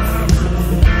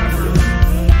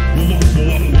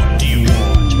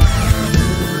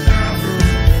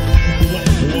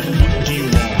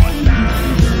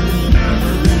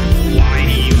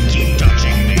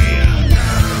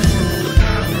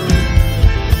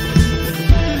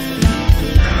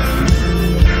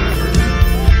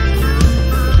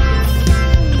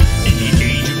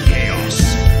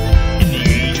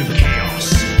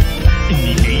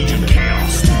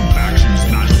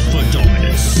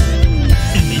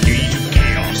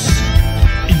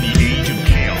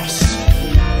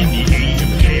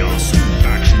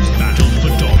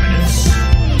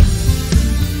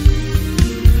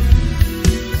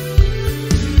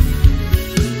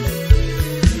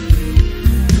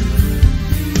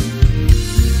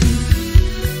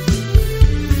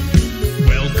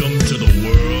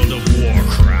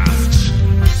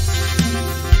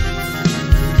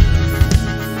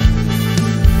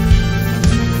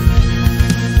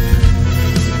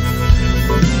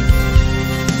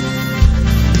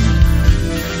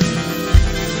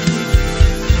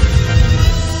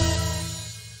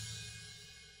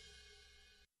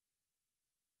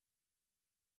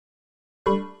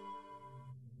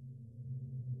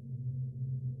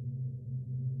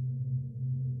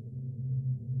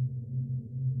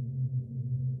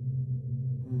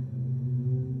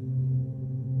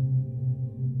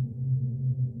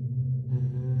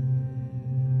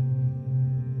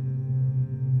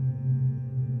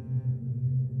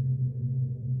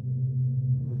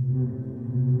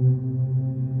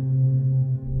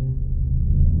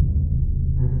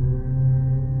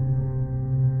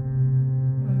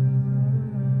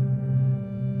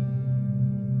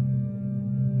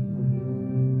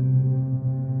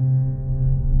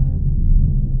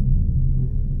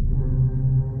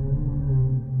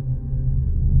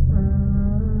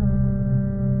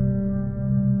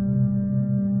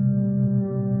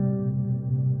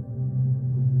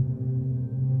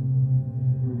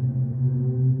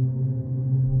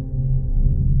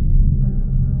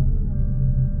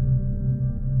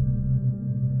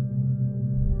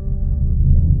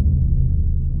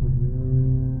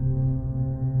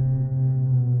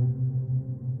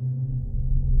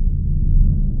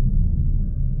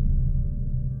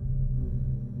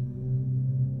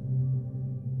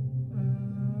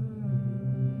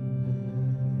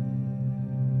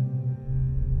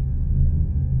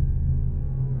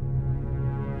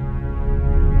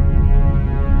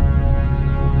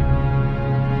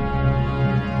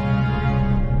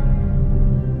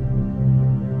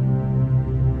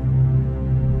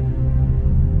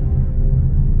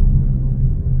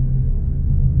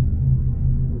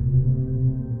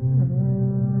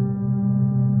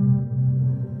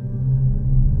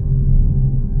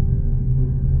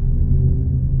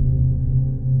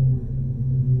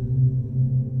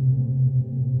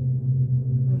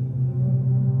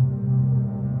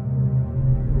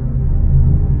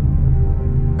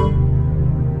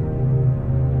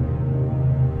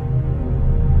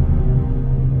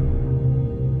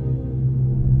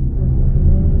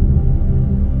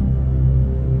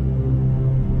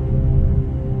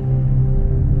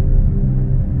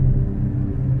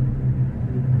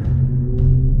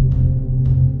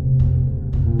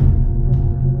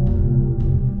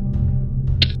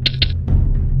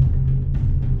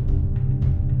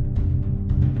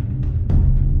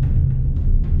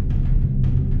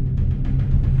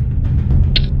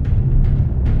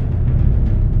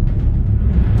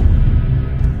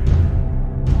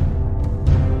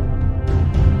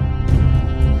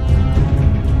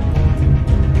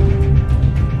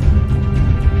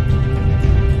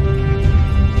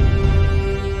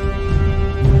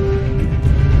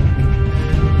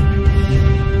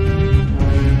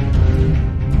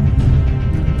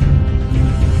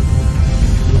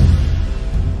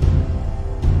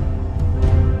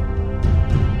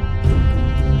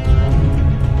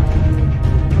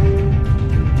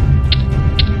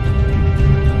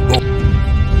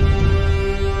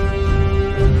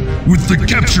With the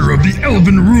capture of the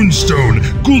Elven Runestone,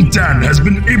 Gul'dan has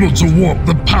been able to warp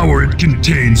the power it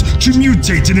contains to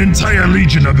mutate an entire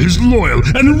legion of his loyal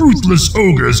and ruthless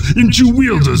ogres into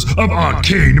wielders of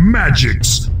arcane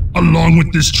magics. Along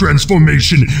with this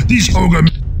transformation, these ogre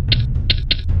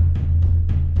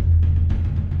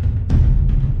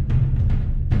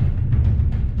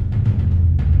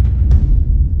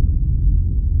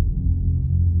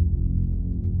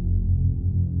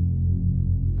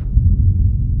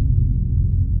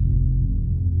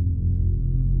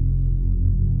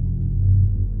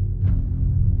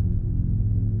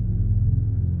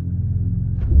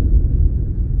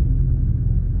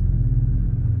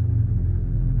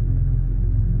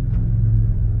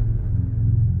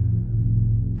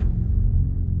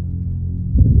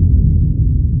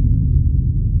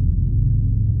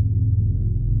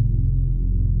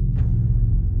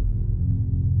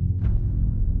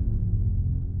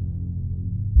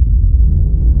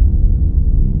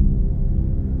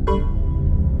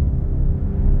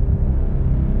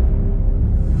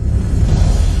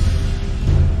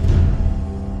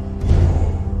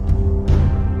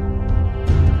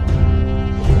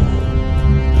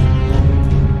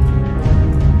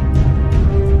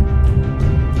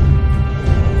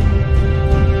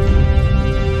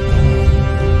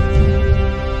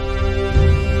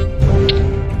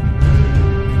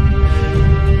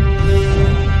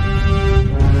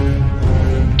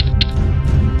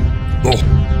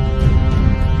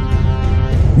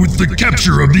with the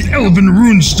capture of the Elven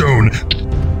Runestone.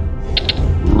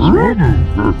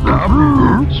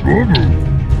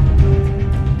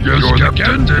 Yes,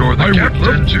 Captain. You're the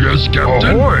captain. Yes,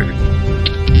 Captain. Ahoy.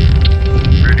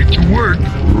 Ready to work.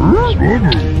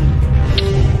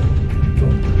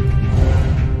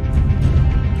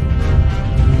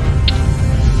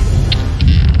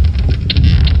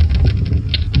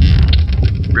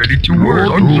 Ready to work.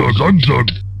 Zug.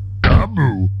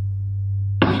 Dabu.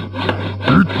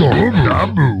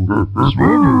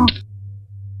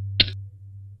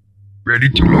 Ready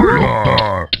to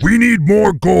work. We need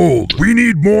more gold. We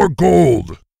need more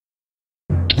gold.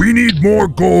 We need more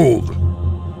gold.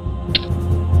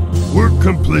 Work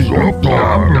complete.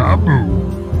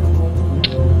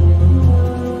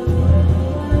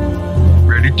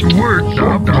 Ready to work.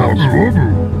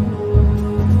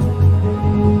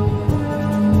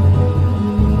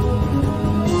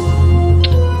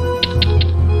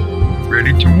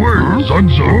 Ready to work.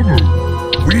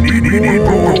 We need more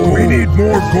gold. We need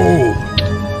more gold.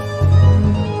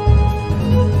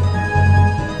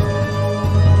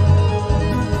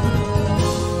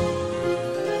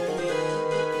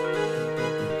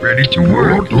 Ready to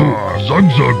work. Zug.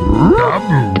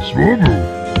 Dabu. Swobu.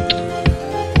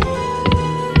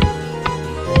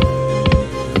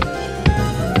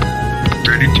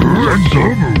 Ready to work.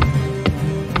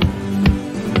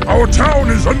 Our town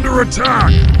is under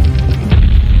attack.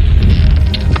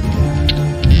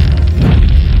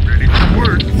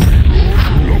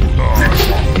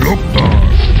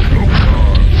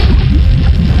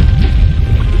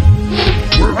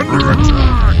 We're under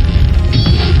attack!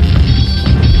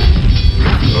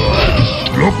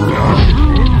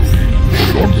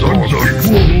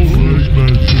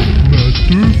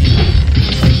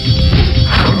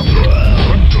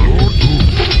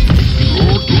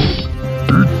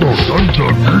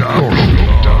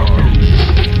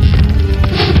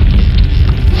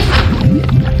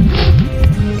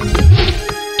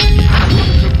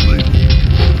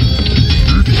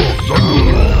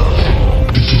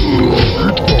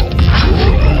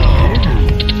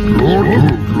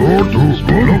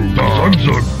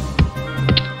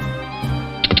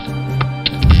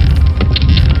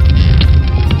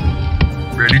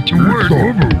 Ready to work.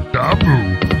 Dabu.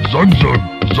 Zug.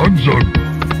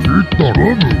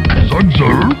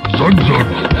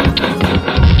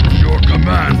 Your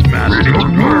command, master.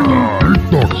 Ready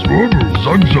to work.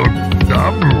 Zug.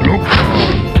 Dabu.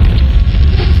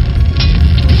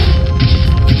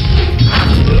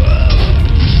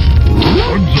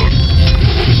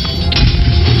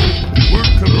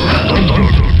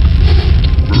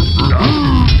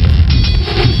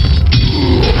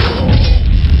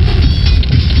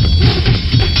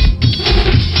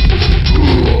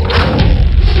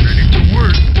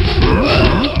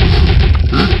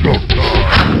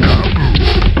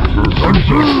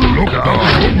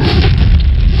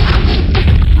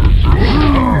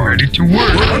 Ready to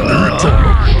work. We're under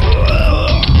attack.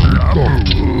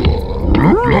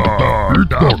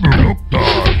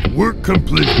 Work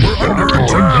complete. We're under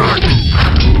attack.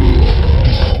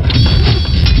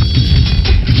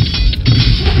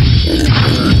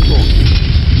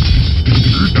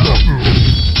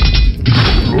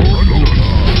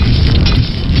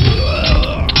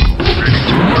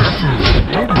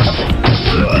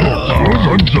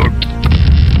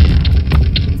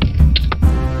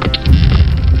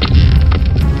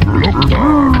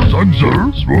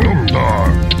 Zugzug, Swogtar.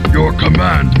 Your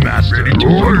command, Master. Ready to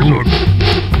work.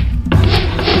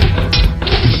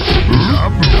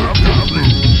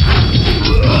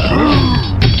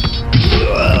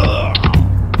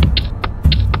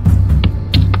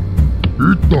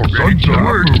 Ready to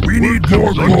work. We need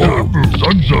more gold.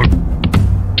 Zugzug.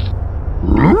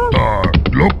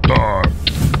 Loktar.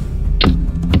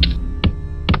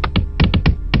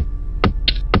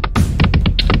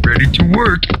 Ready to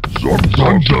work.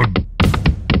 Zugzug.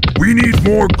 We need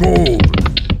more gold.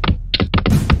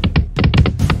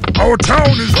 Our town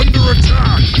is under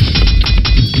attack.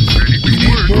 Ready to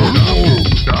work. More gold.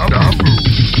 Dabu.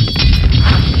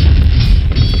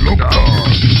 Loktar.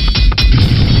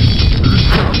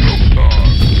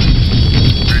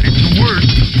 Ready to work.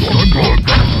 Zugzug.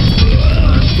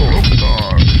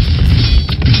 Loktar.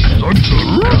 Zugzug.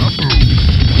 Dabu.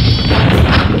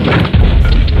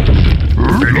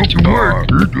 Ready to work.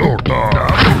 Loktar.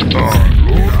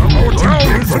 Our town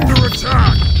is under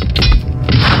attack.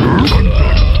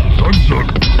 Zugzug.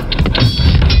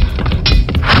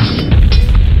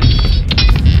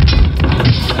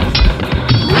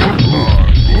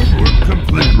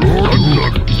 Complete.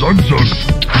 Zugzug.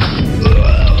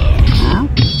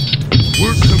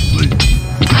 Work complete.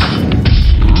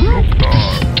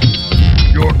 Loktar.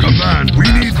 Your command. We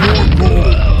need more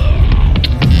gold.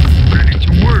 Ready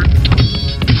to work.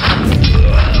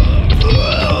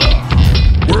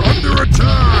 We're under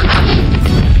attack.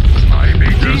 I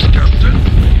may yes, Captain.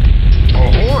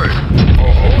 Ahoy!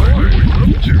 Ahoy!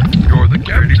 You're the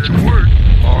captain. Ready to work.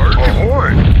 Arg.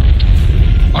 Ahoy!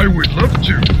 I would love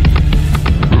to.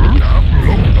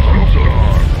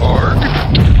 Arg.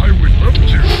 I would love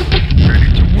to. Ready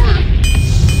to work.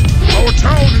 Our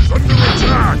town is under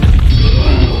attack.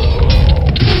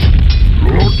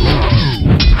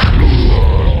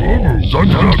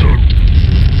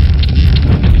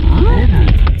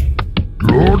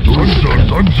 Zugzug.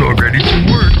 Zugzug. Ready to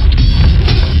work.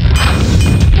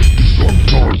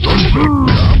 Zugzug.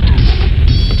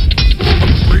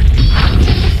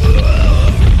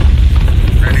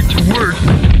 Ready to work.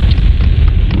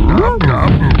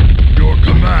 Your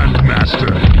command,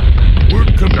 Master. Work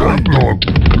complete.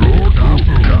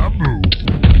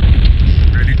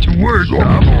 Ready to work.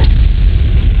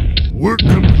 Work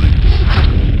complete.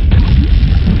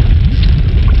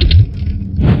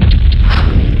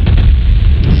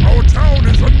 Our town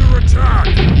is under attack.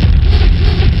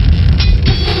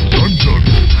 Zugzug.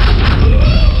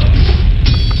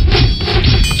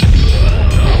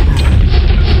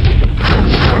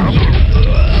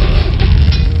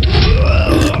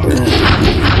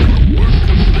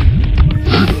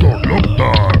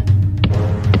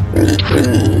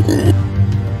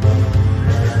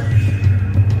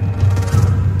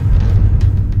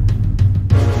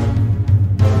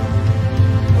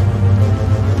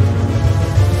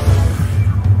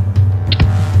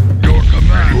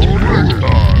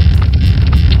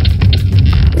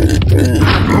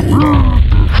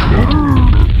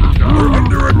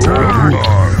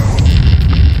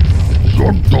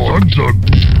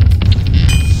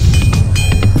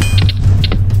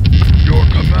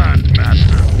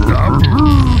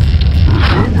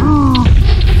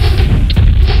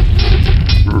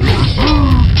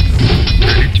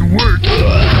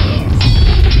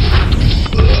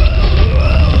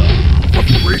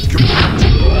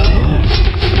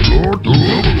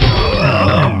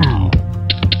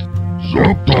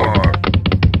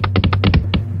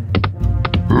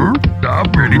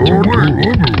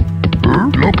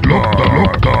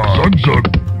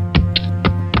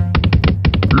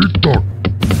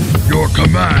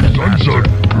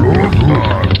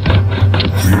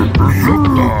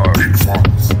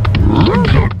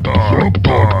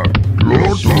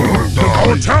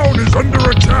 Our town is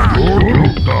under attack!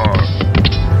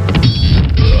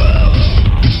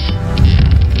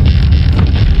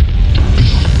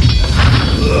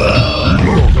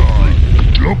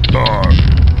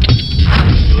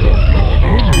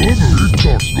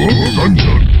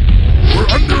 We're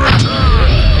under attack!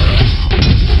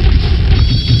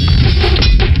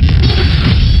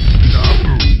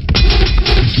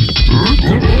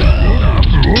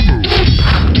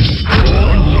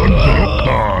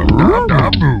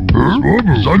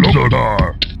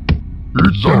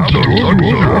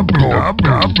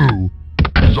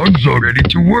 Zugzug ready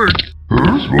to work.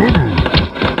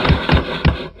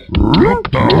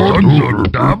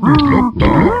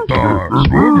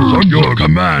 Your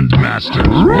command, Master.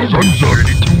 Zugzug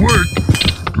ready to work.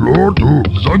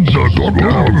 Zugzug Zugzug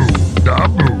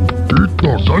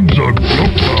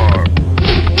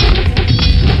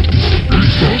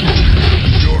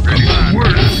You're ready to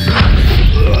work.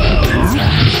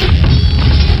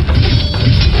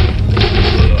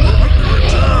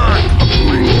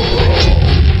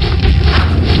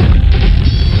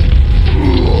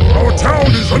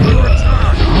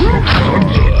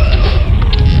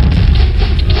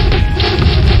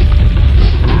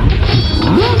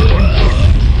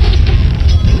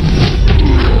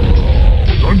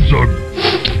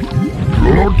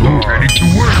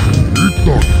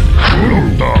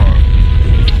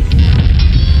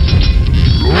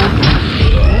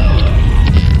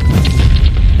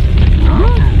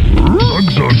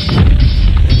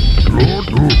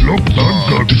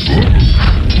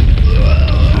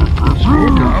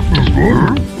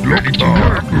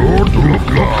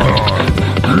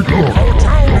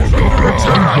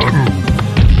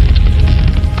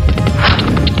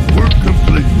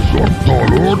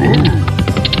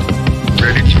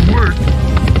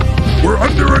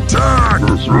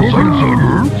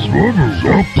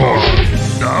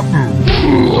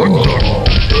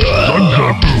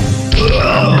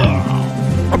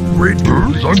 Upgrade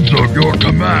Zugzug, your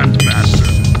command master.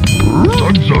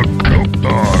 Zugzug,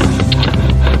 Loktar.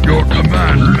 Your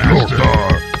command master.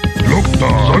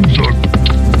 Loktar. Zugzug.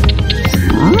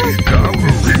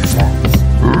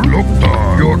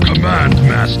 Loktar, your command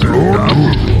master.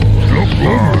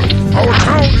 Loktar. Our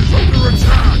town is under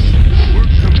attack.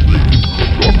 Work complete.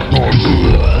 Loktar.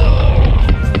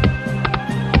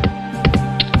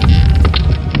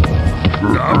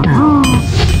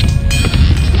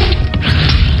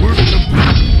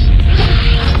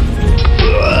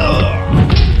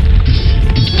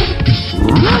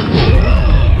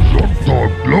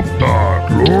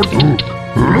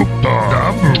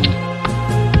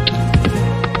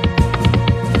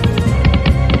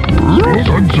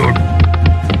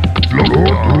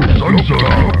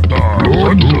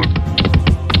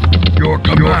 Your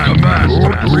command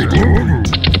master.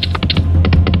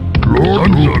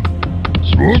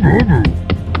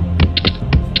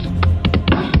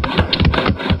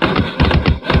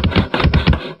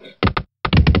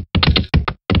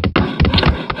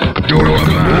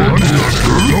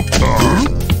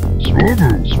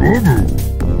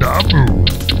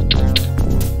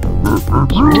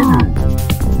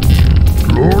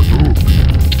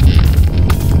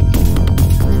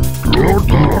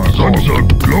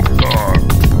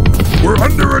 We're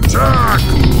under attack!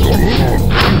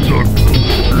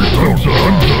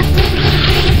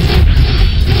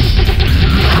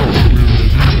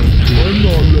 I'm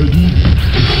not ready.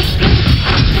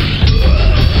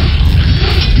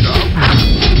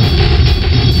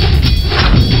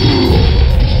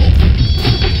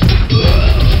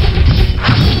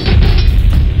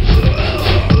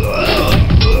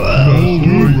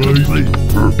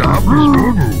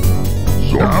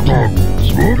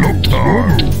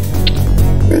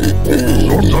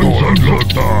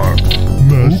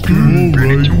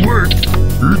 Ready to work.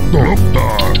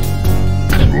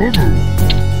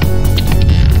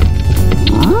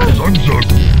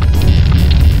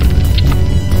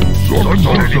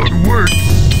 Zugzug. Ready to work.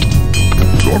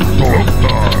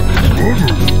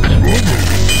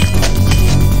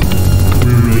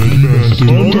 We're ready, Master.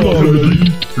 I'm not ready.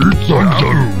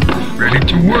 Zugzug. Ready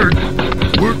to work.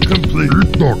 Work complete.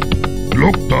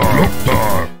 Loktar. What?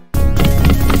 All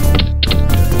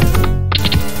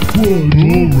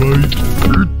right.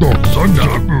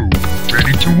 Zugzug.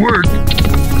 Ready to work.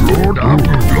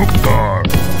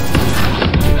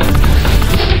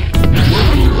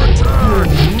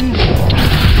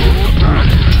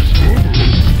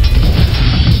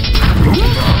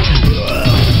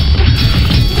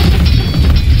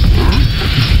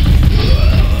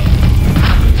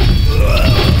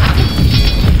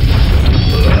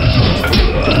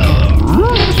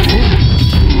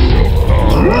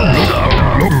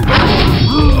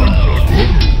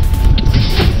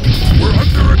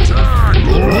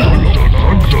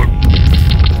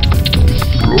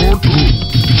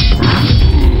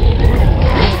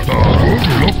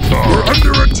 Loktar. We're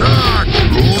under attack.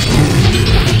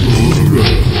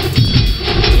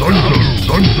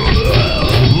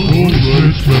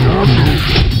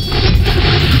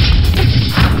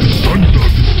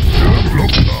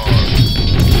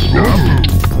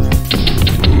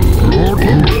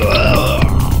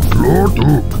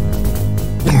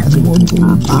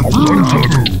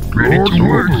 Ready to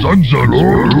work. Zugzug.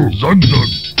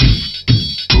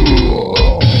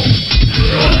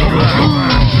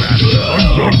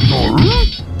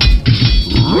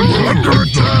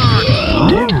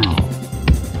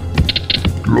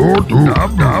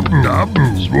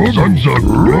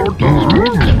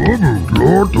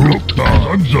 Under attack.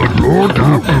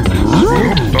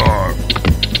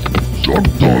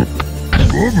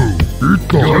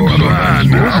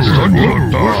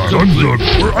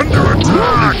 We're under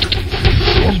attack!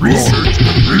 Research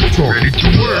complete. Ready to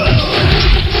work.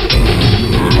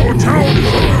 Our town is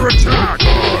under attack!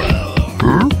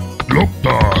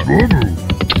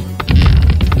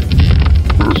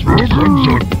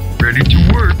 Ready to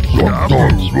work.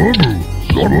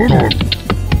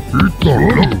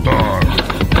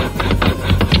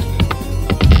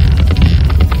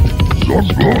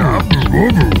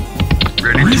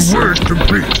 Ready to work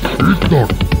complete.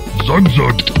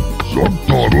 Zugzug.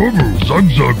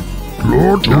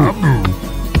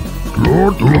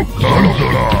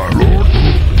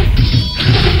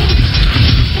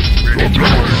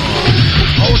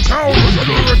 Our town is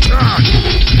under attack!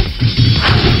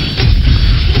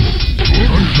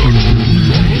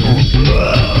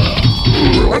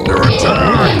 We're under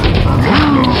attack!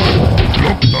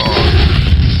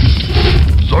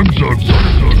 Zugzug.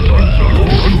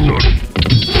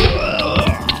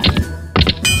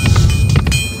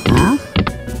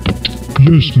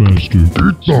 Yes, Master.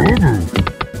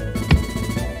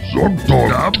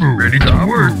 Dabu, ready to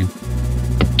work.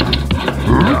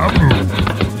 Dabu,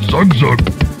 Zug,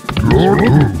 Lord.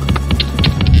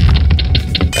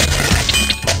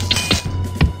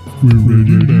 We're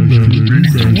ready, Master. Ready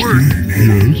to work.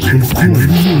 Yes, of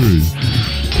course.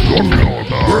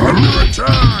 We're under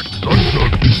attack.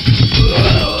 Zug.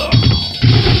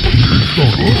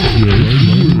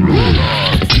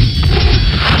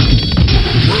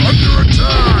 We're under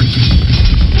attack.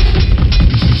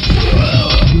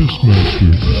 Yes,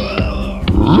 Master.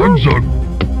 Zug,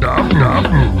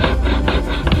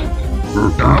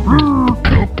 Dabu,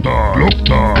 Glopta,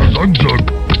 Zug.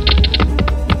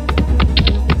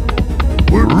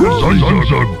 We're Zug,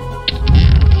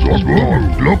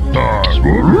 Glopta,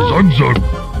 Zug.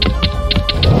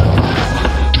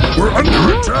 We're under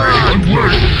attack.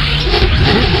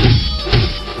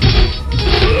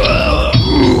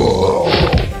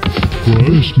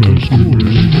 Yes, Master.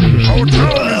 Our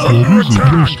town is under Yes,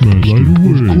 attack. Master. Right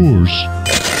away. Of course.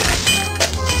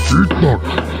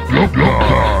 Glopta,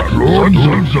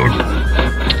 Zug.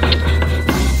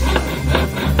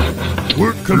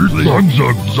 We're complete. Zug,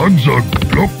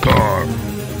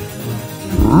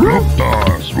 Glopta,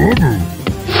 Swobu.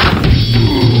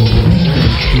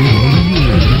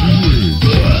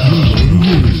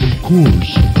 Of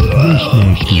course. Yes,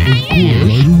 Master. Of course.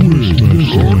 Right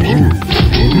away.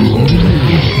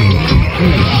 Yes,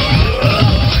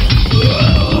 Master.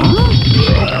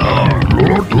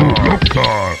 Glopta,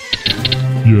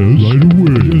 Yes, right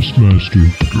away. Yes, Master.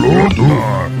 Glopta,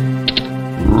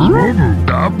 Swobu,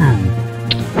 Dabu.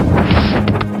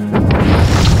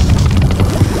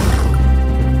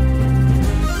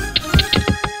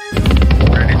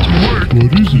 Ready to work.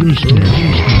 What is it? Yes,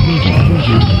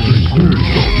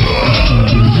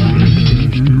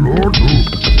 Lord,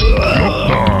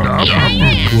 Glopta, Dabu. What?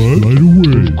 Right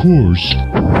away. Of course.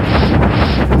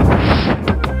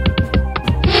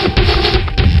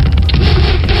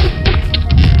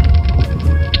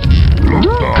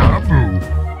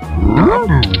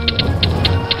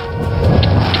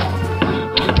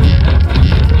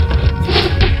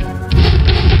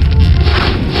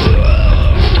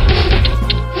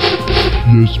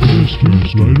 Yes, Master.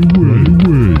 Right away. Right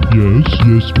away. Yes,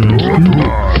 yes, Master.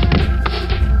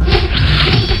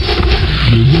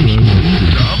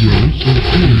 Yes, Master.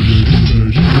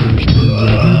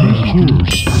 Yes, of course.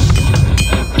 What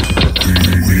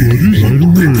is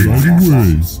it? Right away.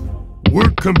 We're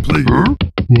complete.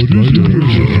 What is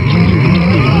it?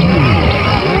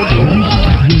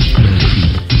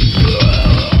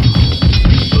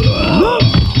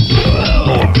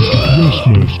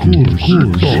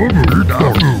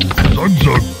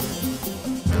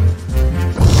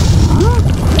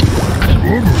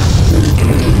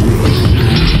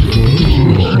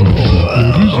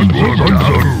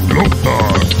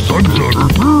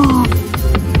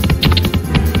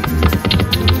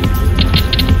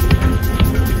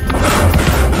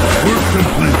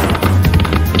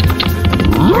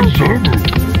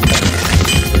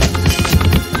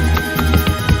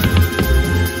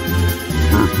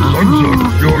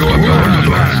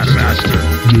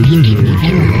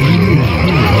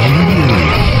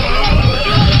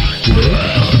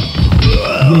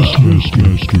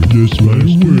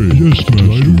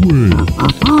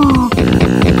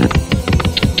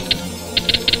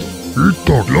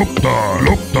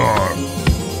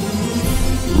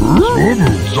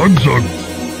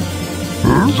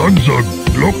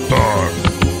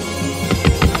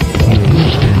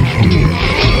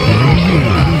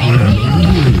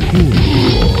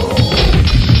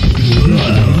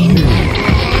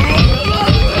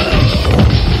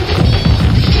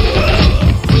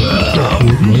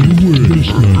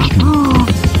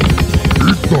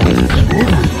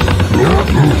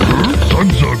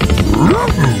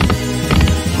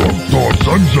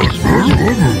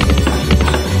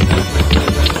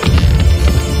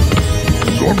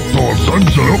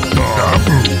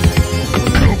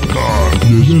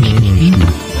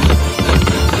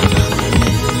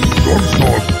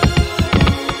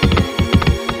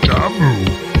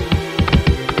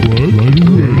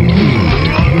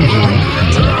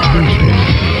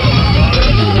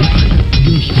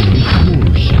 Yes,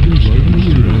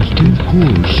 Master. Of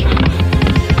course.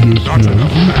 Zug. Yes,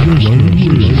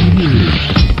 Master. Yes,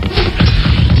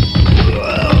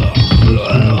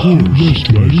 right away. Yes,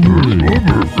 Master. Right away.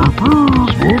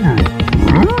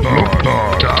 Glopta.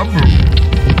 Zug.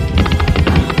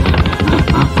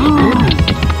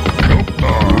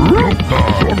 Glopta.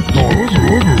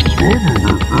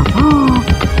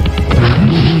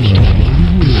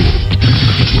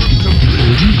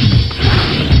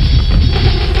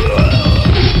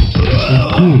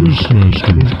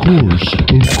 Master. Of course.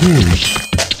 Of course.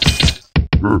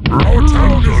 Our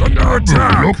town is under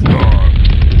attack!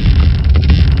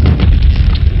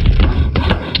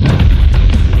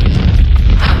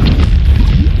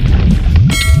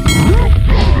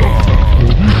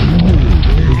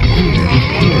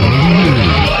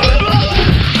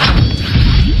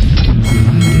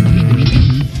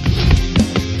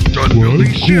 Well, of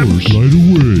course, right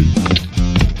away.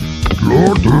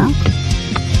 Lord,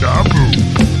 Dabu.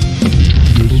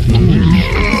 Yes, Master.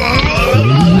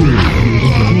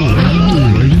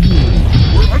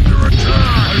 We're under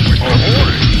attack!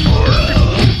 Ahoy!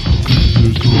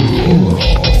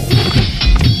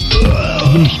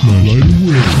 Yes, man, right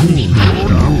away. Yes,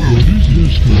 Master. What is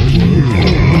this, man?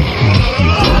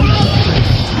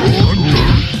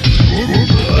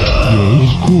 Yes,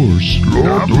 of course.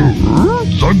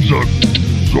 Zug zug!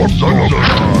 Zug zug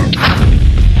zug!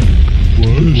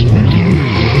 What is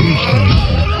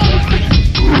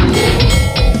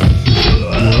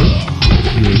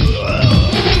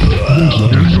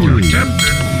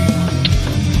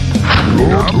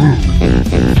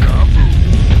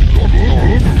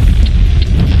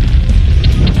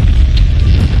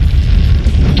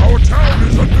Our town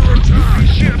is under attack!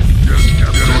 Ship! Yes,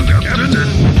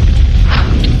 Captain!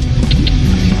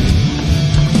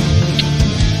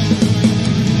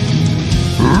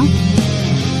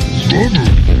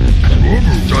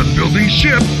 Done building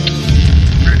ship!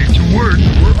 Ready to work!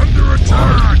 We're under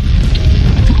attack!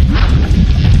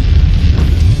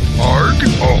 Arg!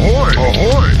 Ahoy!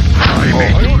 Ahoy! I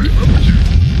may do it!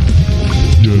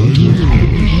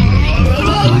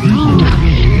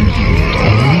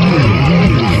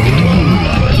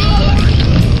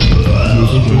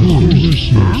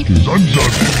 Zug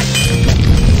zug!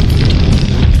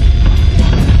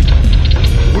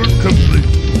 Work complete!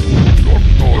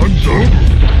 Zug zug!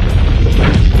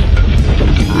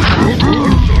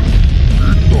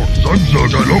 Zug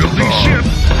zug! Building ship!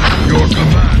 Your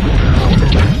command!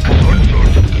 Zug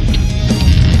zug!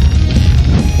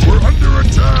 We're under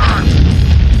attack!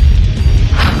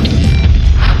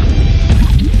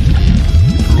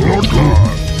 Lord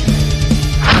God!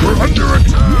 We're under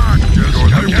attack! Yes,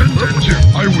 Captain!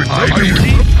 I would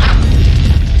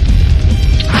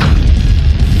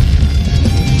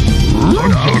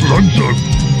Zug zug!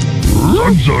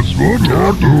 Zug zug!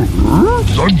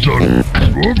 Zug zug!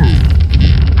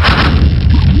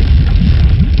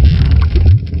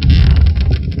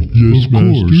 Yes,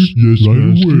 Master. Yes, right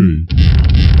away.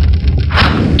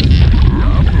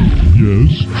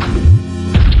 Yes.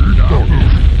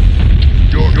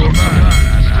 Your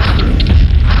command, Master.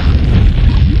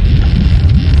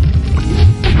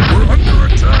 We're under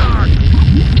attack.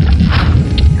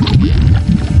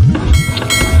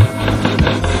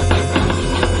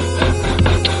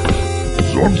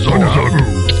 Zug zug!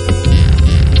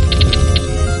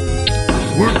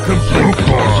 We're complete.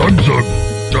 Zug zug!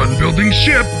 Done building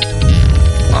ship.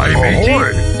 I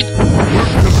matey.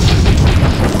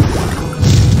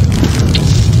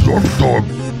 Zug dog.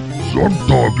 Zug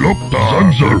dog. Look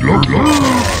dog. Zug zug. Look dog.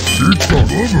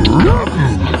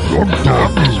 Zug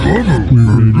dog.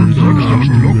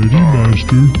 We're ready,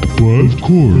 Master. Well, of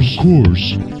course. Of course.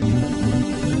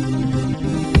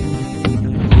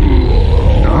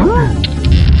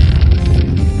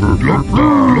 Look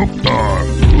dog. Look dog.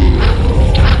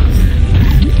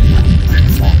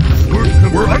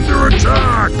 We're under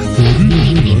attack!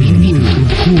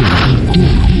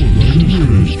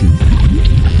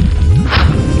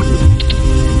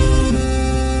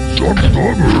 Zug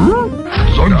zug!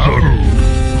 Zug zug!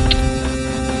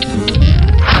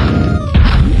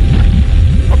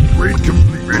 Upgrade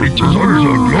complete. Ready to zug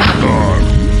zug. Look dog.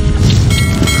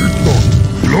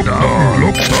 Look dog.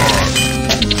 Look dog.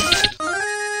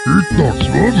 Eat dog.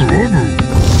 Zug zug.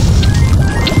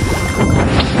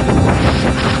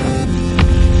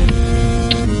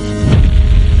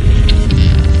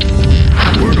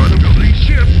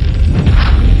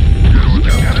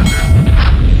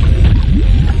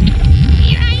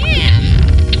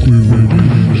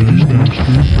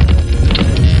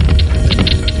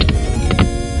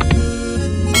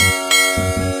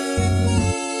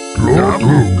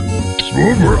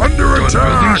 We're under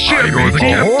attack! Ship or the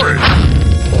captain!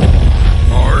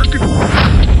 Arg!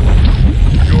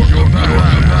 Your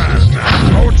command, Master!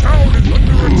 Our town is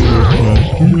under attack!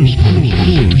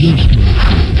 Yes,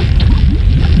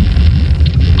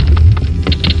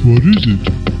 What is it?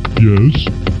 Yes?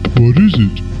 What is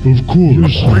it? Of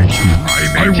course, Master.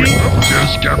 I will love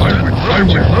yes, Captain. I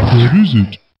will love What is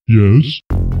it? Yes?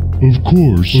 Of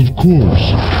course, of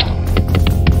course.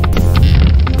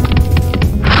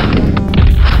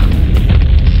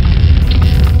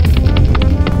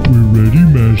 We're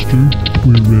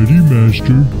We're ready,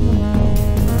 Master.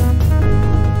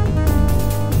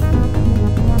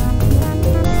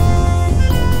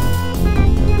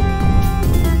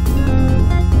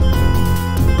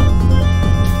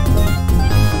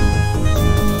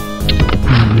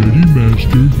 We're ready,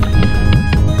 Master.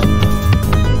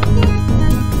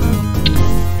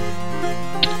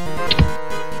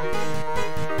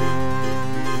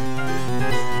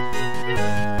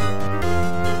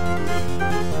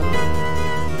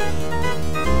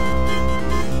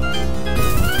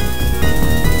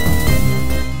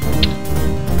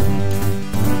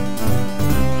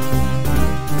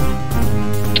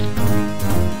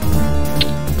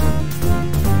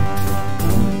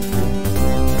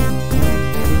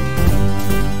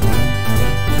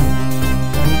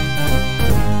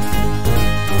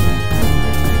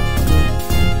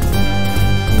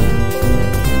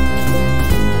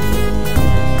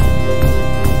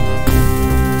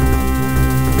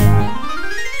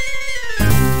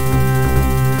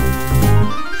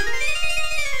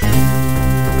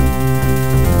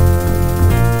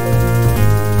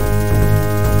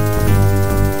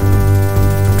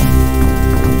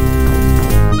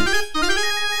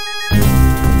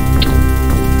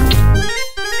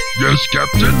 Yes,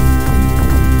 Captain?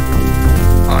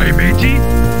 Aye, matey?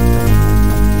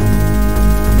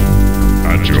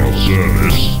 At your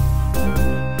service.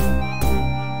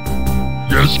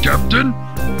 Yes, Captain?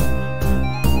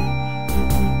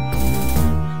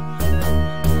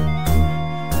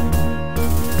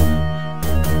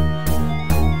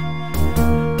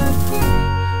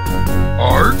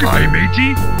 Arg, aye,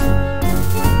 matey?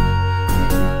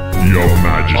 Your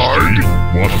Majesty. Arg?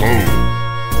 What ho?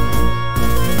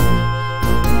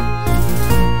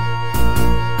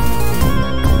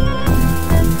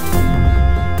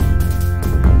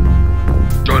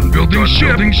 Done building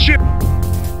ship.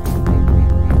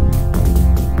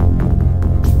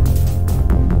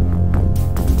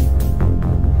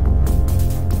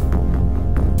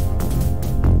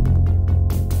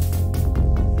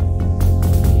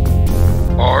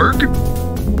 Arg?